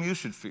you whom you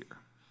should fear.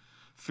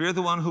 Fear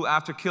the one who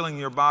after killing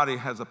your body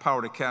has the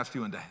power to cast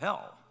you into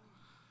hell.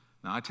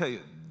 Now I tell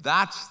you,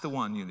 that's the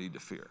one you need to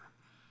fear.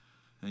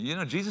 And you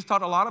know, Jesus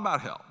taught a lot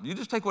about hell. You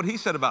just take what he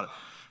said about it.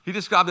 He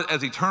described it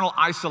as eternal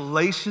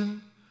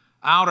isolation,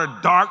 outer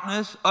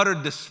darkness, utter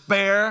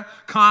despair,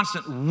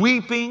 constant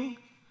weeping,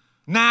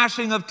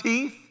 gnashing of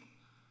teeth.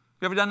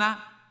 You ever done that?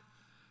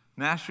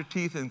 Gnash your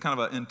teeth in kind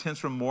of an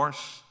intense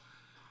remorse.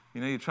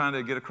 You know, you're trying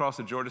to get across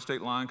the Georgia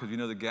state line because you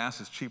know the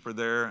gas is cheaper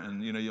there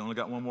and you know you only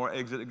got one more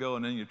exit to go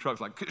and then your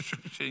truck's like,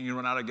 and you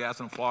run out of gas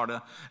in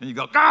Florida and you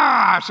go,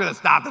 I should have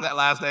stopped at that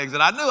last exit.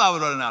 I knew I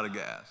was running out of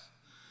gas.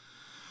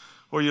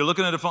 Or you're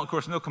looking at a phone, of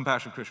course, no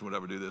compassionate Christian would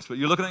ever do this, but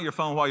you're looking at your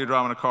phone while you're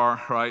driving a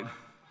car, right?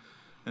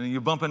 And then you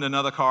bump into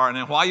another car, and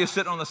then while you're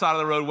sitting on the side of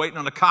the road waiting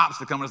on the cops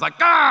to come, it's like,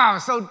 I'm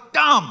so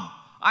dumb.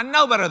 I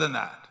know better than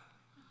that.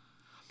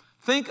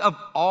 Think of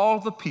all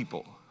the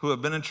people who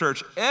have been in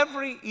church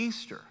every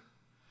Easter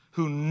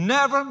who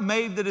never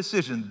made the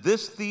decision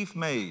this thief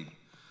made.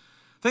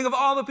 Think of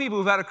all the people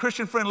who've had a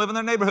Christian friend live in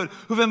their neighborhood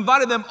who've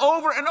invited them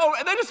over and over,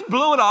 and they just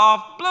blew it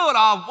off,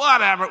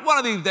 whatever, one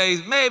of these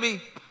days,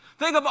 maybe.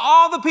 Think of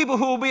all the people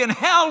who will be in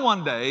hell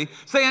one day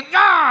saying,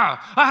 I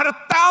had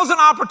 1,000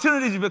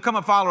 opportunities to become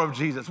a follower of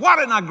Jesus. Why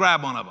didn't I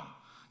grab one of them?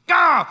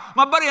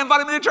 My buddy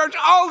invited me to church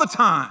all the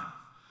time.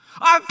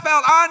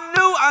 I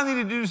knew I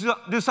needed to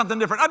do something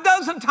different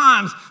 12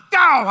 times.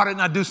 Why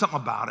didn't I do something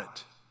about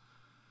it?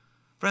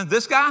 Friends,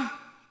 this guy,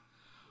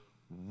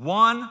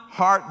 one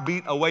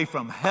heartbeat away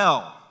from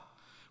hell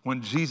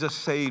when Jesus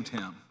saved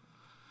him.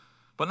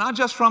 But not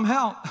just from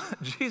hell,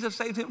 Jesus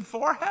saved him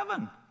for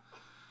heaven.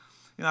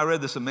 You know, I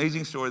read this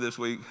amazing story this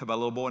week about a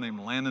little boy named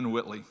Landon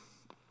Whitley.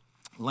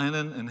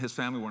 Landon and his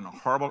family were in a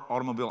horrible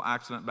automobile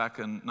accident back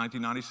in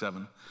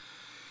 1997.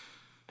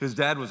 His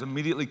dad was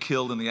immediately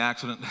killed in the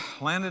accident.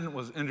 Landon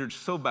was injured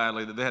so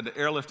badly that they had to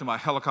airlift him by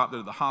helicopter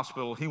to the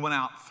hospital. He went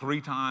out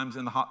 3 times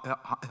in the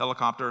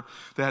helicopter.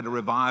 They had to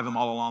revive him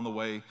all along the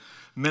way.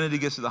 The minute he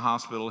gets to the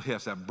hospital, he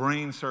has to have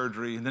brain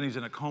surgery, and then he's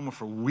in a coma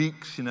for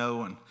weeks, and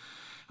when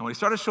he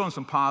started showing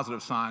some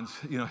positive signs,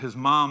 his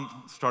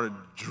mom started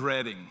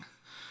dreading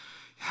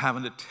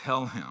having to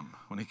tell him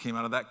when he came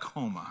out of that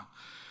coma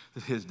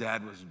that his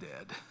dad was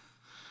dead.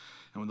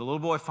 And when the little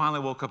boy finally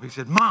woke up, he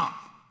said, "Mom,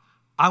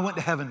 I went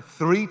to heaven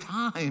 3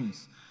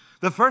 times.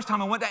 The first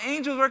time I went, the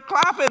angels were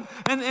clapping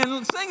and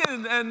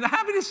singing and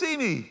happy to see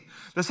me.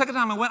 The second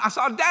time I went, I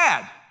saw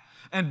Dad,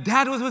 and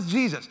Dad was with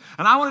Jesus,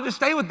 and I wanted to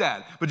stay with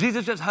Dad. But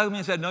Jesus just hugged me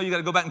and said, no, you got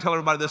to go back and tell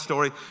everybody this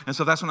story. And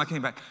so that's when I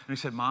came back. And he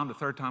said, Mom, the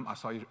third time I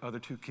saw your other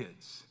 2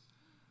 kids.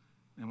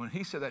 And when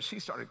he said that, she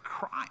started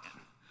crying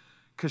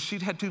because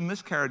she'd had 2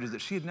 miscarriages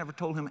that she had never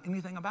told him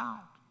anything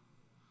about.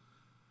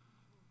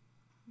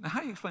 Now, how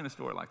do you explain a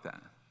story like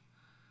that?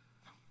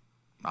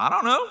 I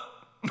don't know.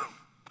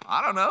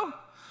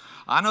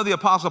 I know the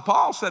Apostle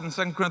Paul said in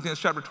 2 Corinthians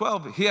chapter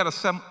 12, he had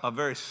a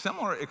very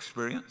similar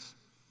experience.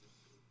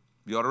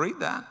 You ought to read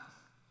that.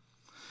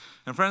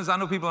 And friends, I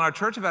know people in our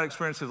church have had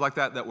experiences like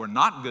that were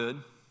not good.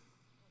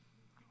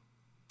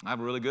 I have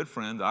a really good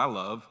friend that I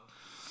love.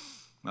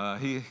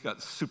 He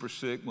got super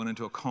sick, went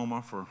into a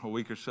coma for a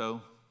week or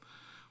so.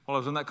 While I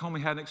was in that coma,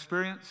 he had an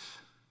experience.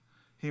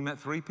 He met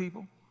 3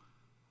 people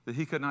that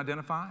he couldn't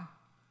identify,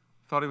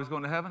 thought he was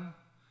going to heaven.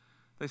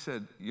 They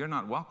said, you're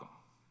not welcome.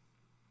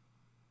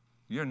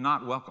 You're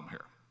not welcome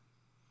here.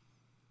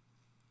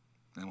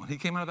 And when he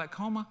came out of that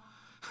coma,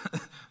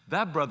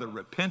 that brother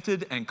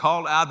repented and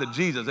called out to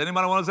Jesus.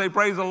 Anybody want to say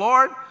praise the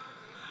Lord?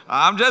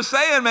 I'm just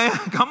saying, man,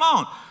 come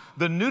on.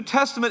 The New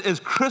Testament is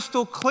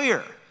crystal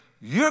clear.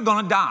 You're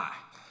going to die.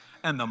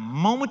 And the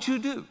moment you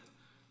do,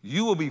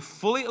 you will be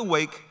fully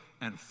awake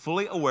and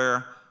fully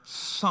aware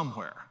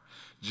somewhere.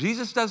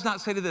 Jesus does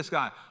not say to this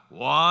guy,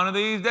 one of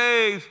these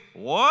days,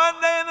 one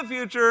day in the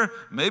future,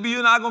 maybe you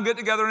and I are going to get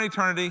together in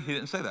eternity. He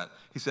didn't say that.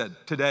 He said,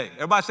 today.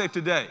 Everybody say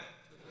today.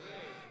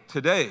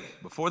 Today,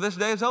 before this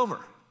day is over,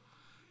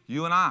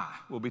 you and I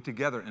will be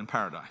together in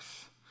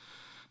paradise.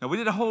 Now, we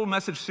did a whole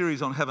message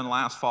series on heaven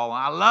last fall, and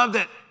I loved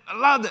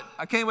it.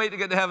 I can't wait to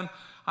get to heaven.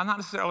 I not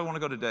necessarily want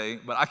to go today,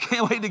 but I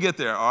can't wait to get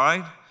there, all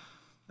right?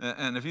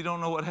 And if you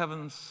don't know what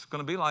heaven's going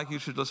to be like, you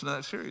should listen to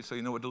that series so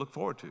you know what to look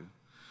forward to.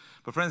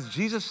 But friends,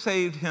 Jesus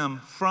saved him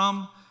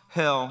from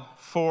hell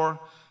for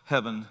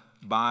heaven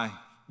by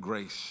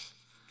grace.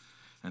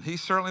 And he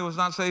certainly was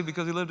not saved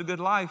because he lived a good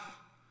life.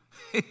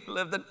 He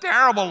lived a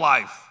terrible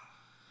life.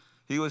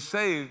 He was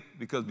saved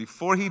because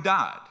before he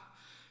died,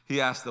 he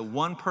asked the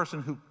one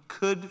person who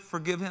could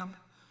forgive him,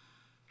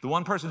 the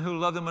one person who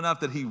loved him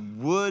enough that he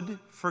would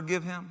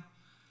forgive him,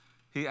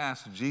 he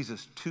asked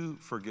Jesus to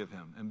forgive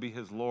him and be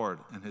his Lord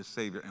and his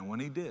Savior. And when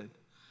he did,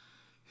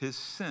 his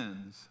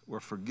sins were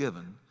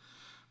forgiven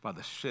by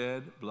the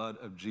shed blood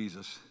of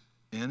Jesus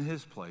in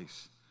his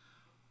place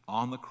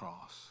on the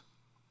cross.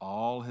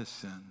 All his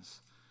sins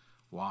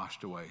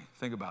washed away.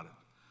 Think about it.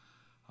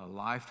 A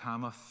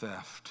lifetime of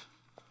theft,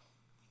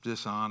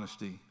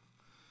 dishonesty,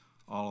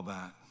 all of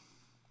that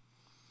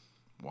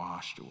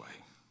washed away.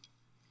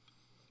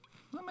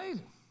 Isn't that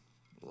amazing?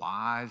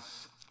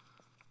 Lies.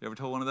 You ever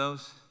told one of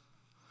those?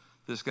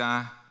 This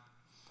guy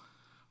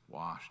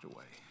washed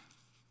away.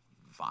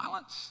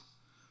 Violence.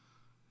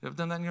 You ever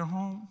done that in your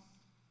home?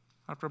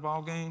 After a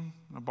ball game,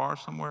 in a bar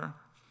somewhere?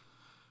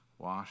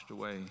 Washed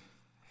away.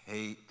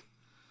 Hate.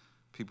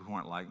 People who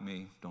aren't like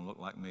me, don't look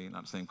like me,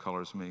 not the same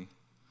color as me.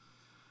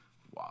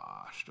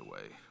 Washed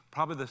away.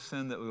 Probably the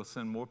sin that will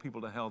send more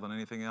people to hell than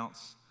anything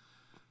else.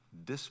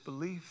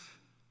 Disbelief.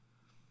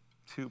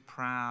 Too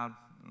proud.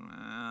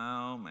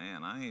 Oh,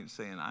 man, I ain't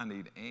saying I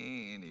need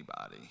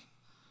anybody.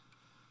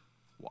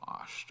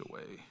 Washed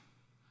away.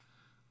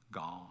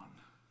 Gone.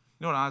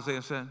 You know what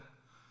Isaiah said?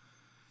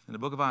 In the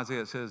book of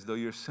Isaiah, it says, though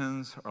your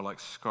sins are like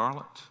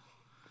scarlet,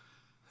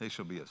 they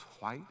shall be as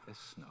white as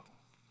snow.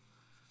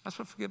 That's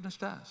what forgiveness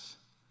does.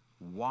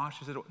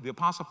 Washes it away. The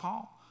Apostle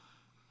Paul,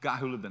 guy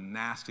who lived a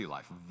nasty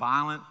life,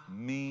 violent,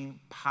 mean,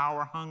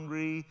 power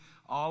hungry,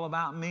 all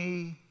about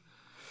me.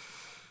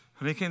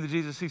 When he came to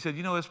Jesus, he said,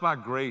 it's by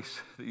grace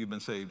that you've been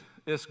saved.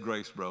 It's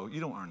grace, bro.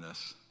 You don't earn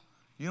this.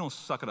 You don't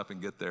suck it up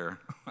and get there.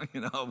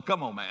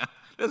 Come on, man.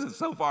 This is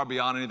so far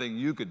beyond anything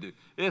you could do.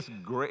 It's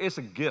great. It's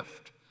a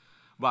gift.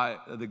 By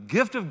the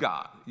gift of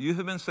God, you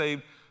have been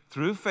saved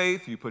through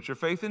faith. You put your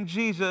faith in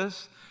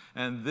Jesus,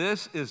 and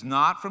this is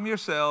not from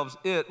yourselves.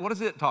 What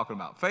is it talking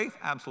about? Faith?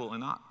 Absolutely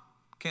not.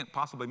 Can't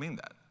possibly mean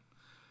that.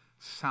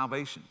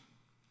 Salvation.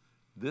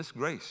 This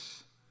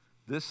grace,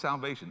 this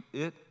salvation,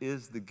 it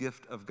is the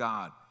gift of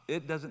God.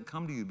 It doesn't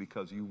come to you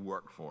because you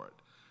work for it,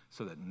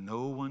 so that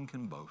no one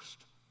can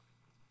boast.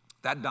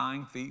 That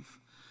dying thief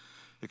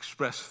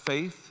expressed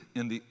faith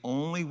in the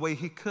only way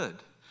he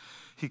could.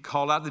 He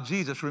called out to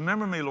Jesus,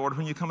 remember me, Lord,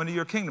 when you come into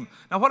your kingdom.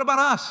 Now, what about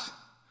us?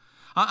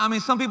 I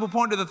mean, some people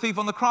point to the thief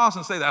on the cross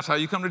and say, that's how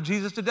you come to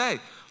Jesus today.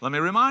 Let me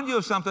remind you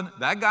of something.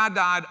 That guy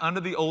died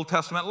under the Old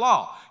Testament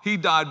law. He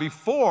died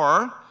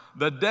before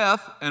the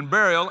death and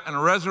burial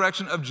and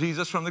resurrection of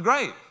Jesus from the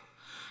grave.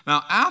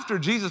 Now, after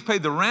Jesus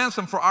paid the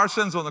ransom for our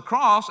sins on the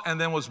cross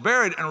and then was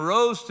buried and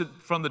rose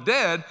from the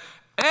dead,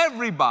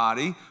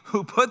 everybody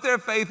who put their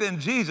faith in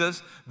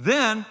Jesus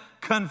then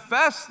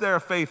confessed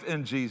their faith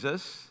in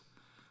Jesus.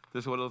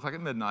 This is what it looks like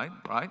at midnight,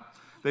 right?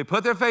 They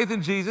put their faith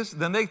in Jesus,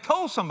 then they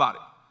told somebody.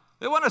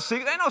 They weren't a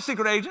secret. They're no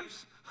secret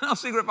agents. They're no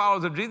secret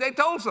followers of Jesus. They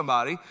told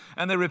somebody,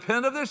 and they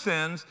repented of their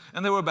sins,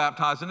 and they were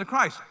baptized into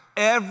Christ.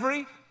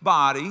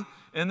 Everybody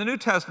in the New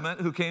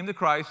Testament who came to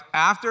Christ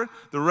after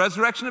the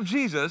resurrection of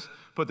Jesus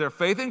put their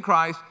faith in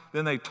Christ,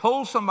 then they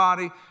told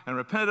somebody and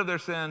repented of their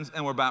sins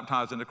and were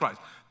baptized into Christ.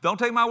 Don't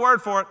take my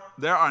word for it.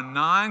 There are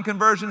 9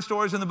 conversion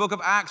stories in the book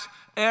of Acts.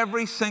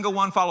 Every single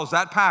one follows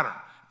that pattern.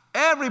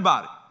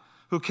 Everybody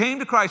who came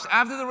to Christ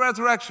after the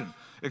resurrection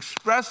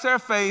expressed their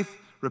faith,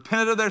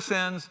 repented of their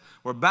sins,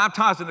 were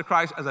baptized into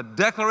Christ as a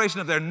declaration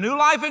of their new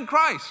life in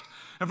Christ.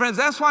 And friends,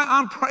 that's why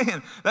I'm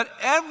praying that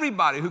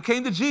everybody who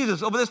came to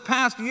Jesus over this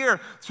past year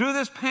through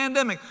this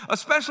pandemic,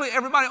 especially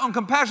everybody on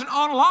Compassion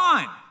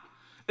Online,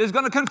 is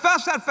going to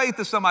confess that faith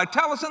to somebody.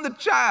 Tell us in the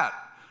chat.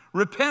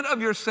 Repent of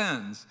your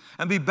sins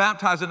and be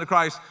baptized into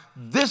Christ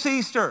this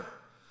Easter.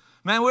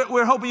 Man,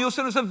 we're hoping you'll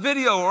send us a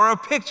video or a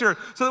picture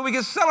so that we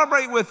can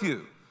celebrate with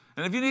you.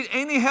 And if you need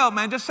any help,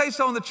 man, just say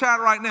so in the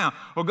chat right now.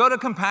 Or go to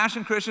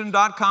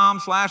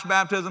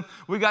compassionchristian.com/baptism.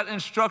 We got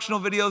instructional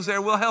videos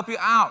there. We'll help you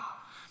out.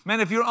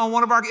 Man, if you're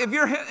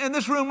in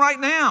this room right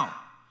now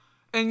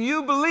and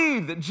you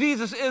believe that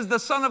Jesus is the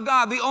Son of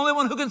God, the only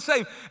one who can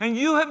save, and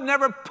you have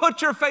never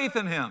put your faith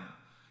in him,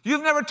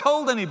 you've never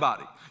told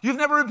anybody, you've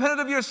never repented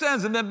of your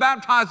sins and been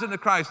baptized into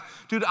Christ,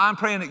 dude, I'm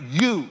praying that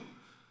you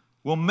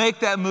will make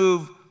that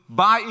move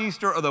by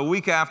Easter or the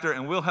week after,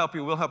 and we'll help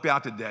you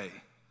out today.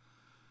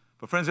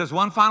 But friends, there's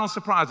one final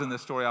surprise in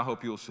this story I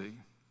hope you'll see.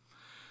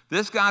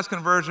 This guy's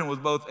conversion was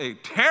both a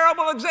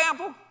terrible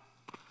example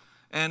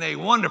and a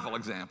wonderful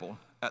example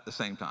at the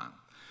same time.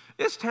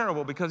 It's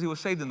terrible because he was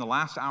saved in the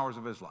last hours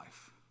of his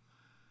life.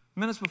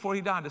 Minutes before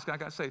he died, this guy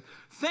got saved.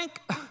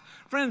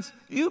 Friends,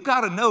 you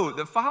got to know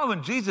that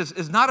following Jesus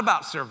is not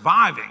about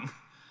surviving.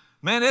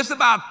 Man, it's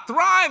about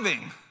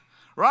thriving,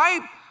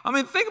 right? I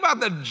mean, think about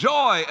the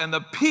joy and the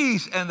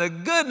peace and the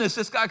goodness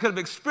this guy could have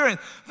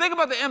experienced. Think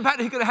about the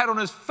impact he could have had on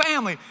his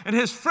family and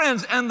his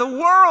friends and the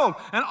world.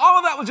 And all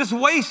of that was just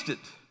wasted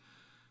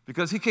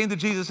because he came to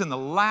Jesus in the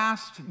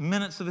last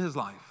minutes of his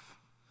life.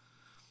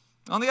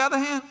 On the other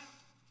hand,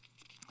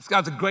 this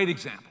guy's a great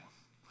example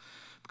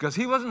because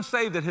he wasn't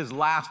saved at his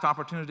last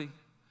opportunity.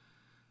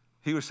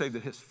 He was saved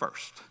at his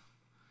first.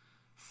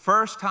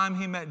 First time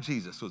he met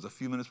Jesus was a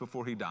few minutes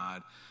before he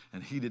died,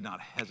 and he did not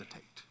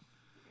hesitate.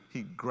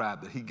 He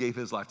grabbed it. He gave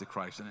his life to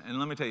Christ. And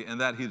let me tell you, in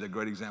that, he's a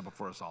great example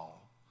for us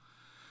all.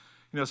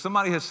 You know,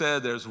 somebody has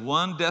said there's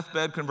one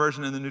deathbed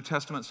conversion in the New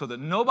Testament so that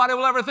nobody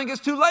will ever think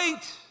it's too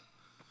late.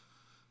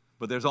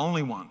 But there's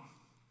only one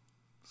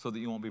so that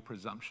you won't be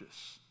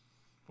presumptuous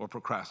or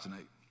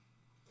procrastinate.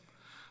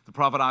 The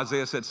prophet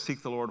Isaiah said,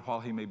 seek the Lord while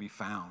he may be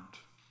found.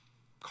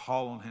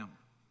 Call on him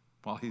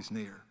while he's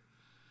near.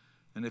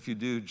 And if you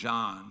do,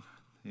 John,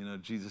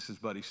 Jesus'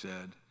 buddy,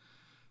 said,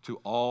 to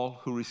all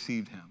who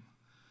received him,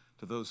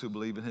 to those who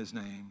believe in his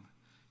name,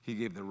 he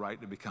gave the right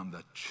to become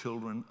the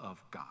children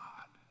of God.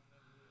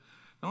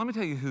 Now, let me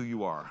tell you who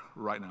you are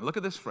right now. Look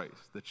at this phrase,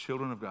 the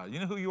children of God. You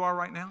know who you are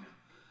right now?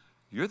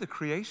 You're the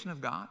creation of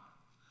God.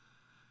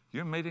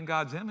 You're made in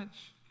God's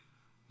image.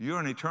 You're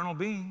an eternal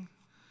being.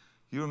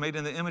 You were made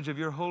in the image of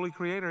your holy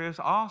creator. It's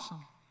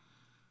awesome.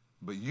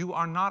 But you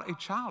are not a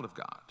child of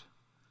God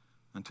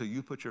until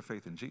you put your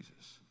faith in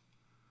Jesus.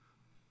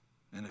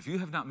 And if you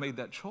have not made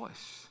that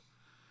choice,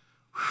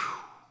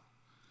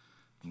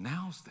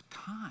 now's the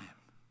time.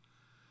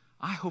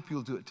 I hope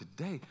you'll do it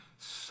today.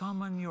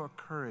 Summon your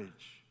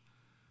courage.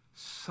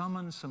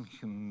 Summon some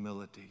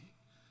humility.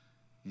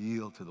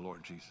 Yield to the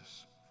Lord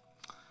Jesus.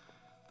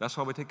 That's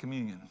why we take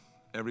communion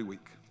every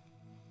week.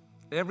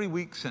 Every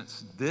week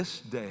since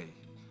this day,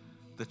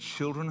 the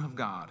children of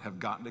God have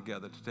gotten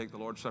together to take the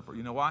Lord's Supper.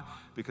 You know why?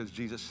 Because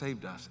Jesus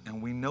saved us,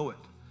 and we know it.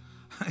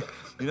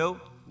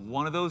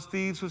 One of those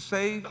thieves was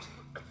saved,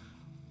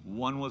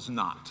 one was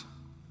not.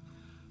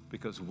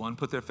 because one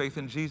put their faith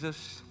in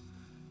Jesus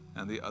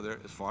and the other,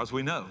 as far as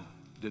we know,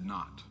 did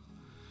not.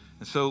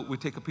 And so we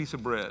take a piece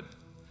of bread,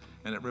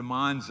 and it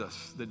reminds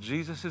us that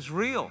Jesus is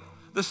real.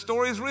 The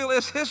story is real.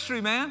 It's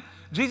history, man.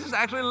 Jesus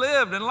actually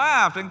lived and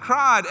laughed and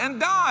cried and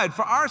died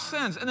for our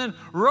sins and then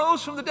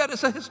rose from the dead.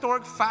 It's a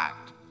historic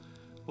fact.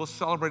 We'll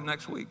celebrate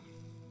next week.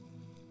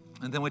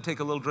 And then we take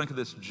a little drink of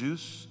this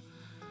juice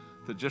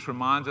that just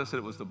reminds us that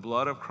it was the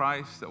blood of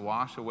Christ that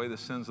washed away the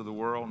sins of the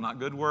world, not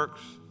good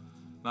works,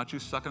 not you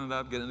sucking it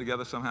up, getting it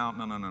together somehow.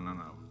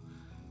 No.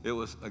 It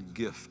was a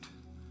gift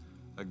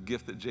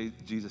that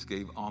Jesus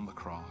gave on the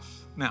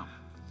cross. Now,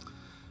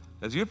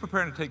 as you're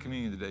preparing to take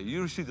communion today,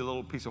 you received a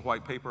little piece of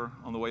white paper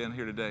on the way in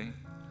here today.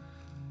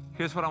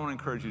 Here's what I want to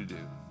encourage you to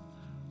do.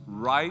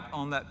 Write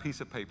on that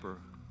piece of paper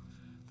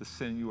the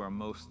sin you are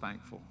most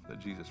thankful that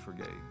Jesus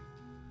forgave.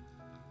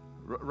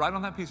 Write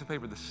on that piece of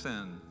paper the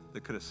sin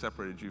that could have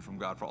separated you from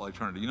God for all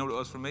eternity. You know what it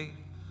was for me?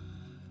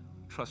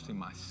 Trusting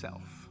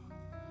myself.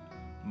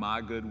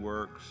 My good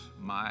works,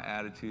 my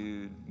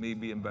attitude, me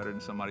being better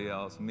than somebody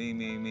else,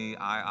 me.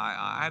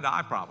 I had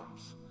eye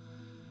problems,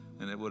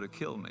 and it would have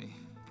killed me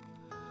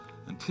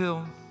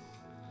until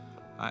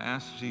I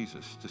asked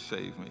Jesus to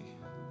save me,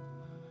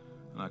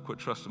 and I quit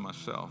trusting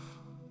myself.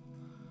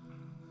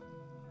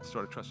 I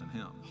started trusting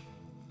him.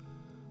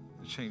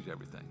 It changed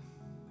everything.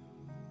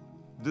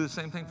 Do the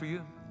same thing for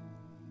you.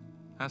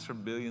 That's for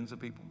billions of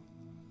people,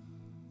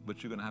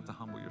 but you're going to have to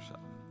humble yourself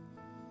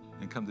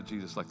and come to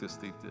Jesus like this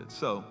thief did.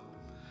 So,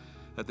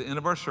 at the end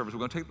of our service, we're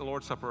going to take the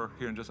Lord's Supper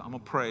here and I'm going to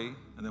pray,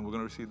 and then we're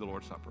going to receive the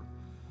Lord's Supper.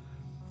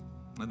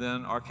 And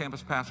then our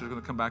campus pastor is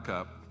going to come back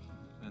up,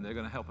 and they're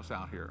going to help us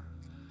out here.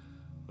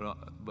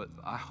 But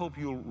I hope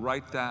you'll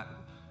write that.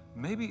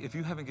 Maybe if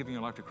you haven't given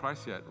your life to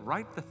Christ yet,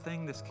 write the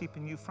thing that's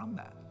keeping you from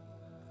that.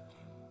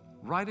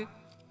 Write it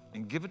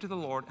and give it to the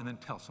Lord, and then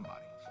tell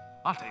somebody.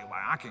 I'll tell you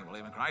why I can't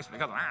believe in Christ,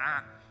 because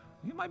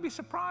you might be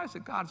surprised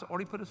that God's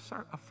already put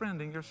a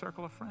friend in your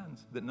circle of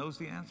friends that knows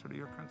the answer to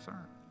your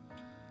concern.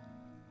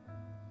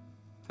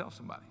 Tell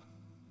somebody.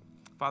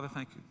 Father,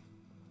 thank you.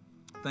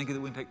 Thank you that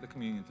we can take the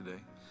communion today.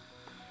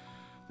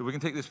 That we can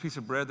take this piece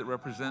of bread that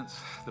represents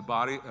the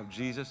body of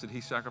Jesus that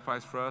he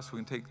sacrificed for us. We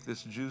can take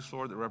this juice,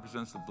 Lord, that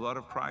represents the blood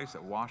of Christ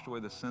that washed away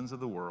the sins of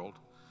the world.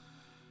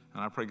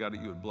 And I pray, God,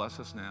 that you would bless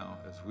us now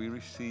as we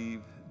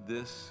receive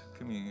this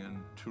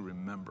communion to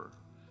remember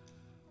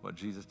what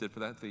Jesus did for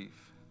that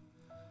thief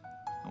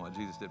and what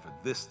Jesus did for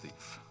this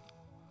thief.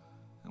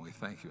 And we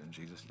thank you in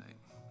Jesus' name.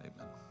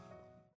 Amen.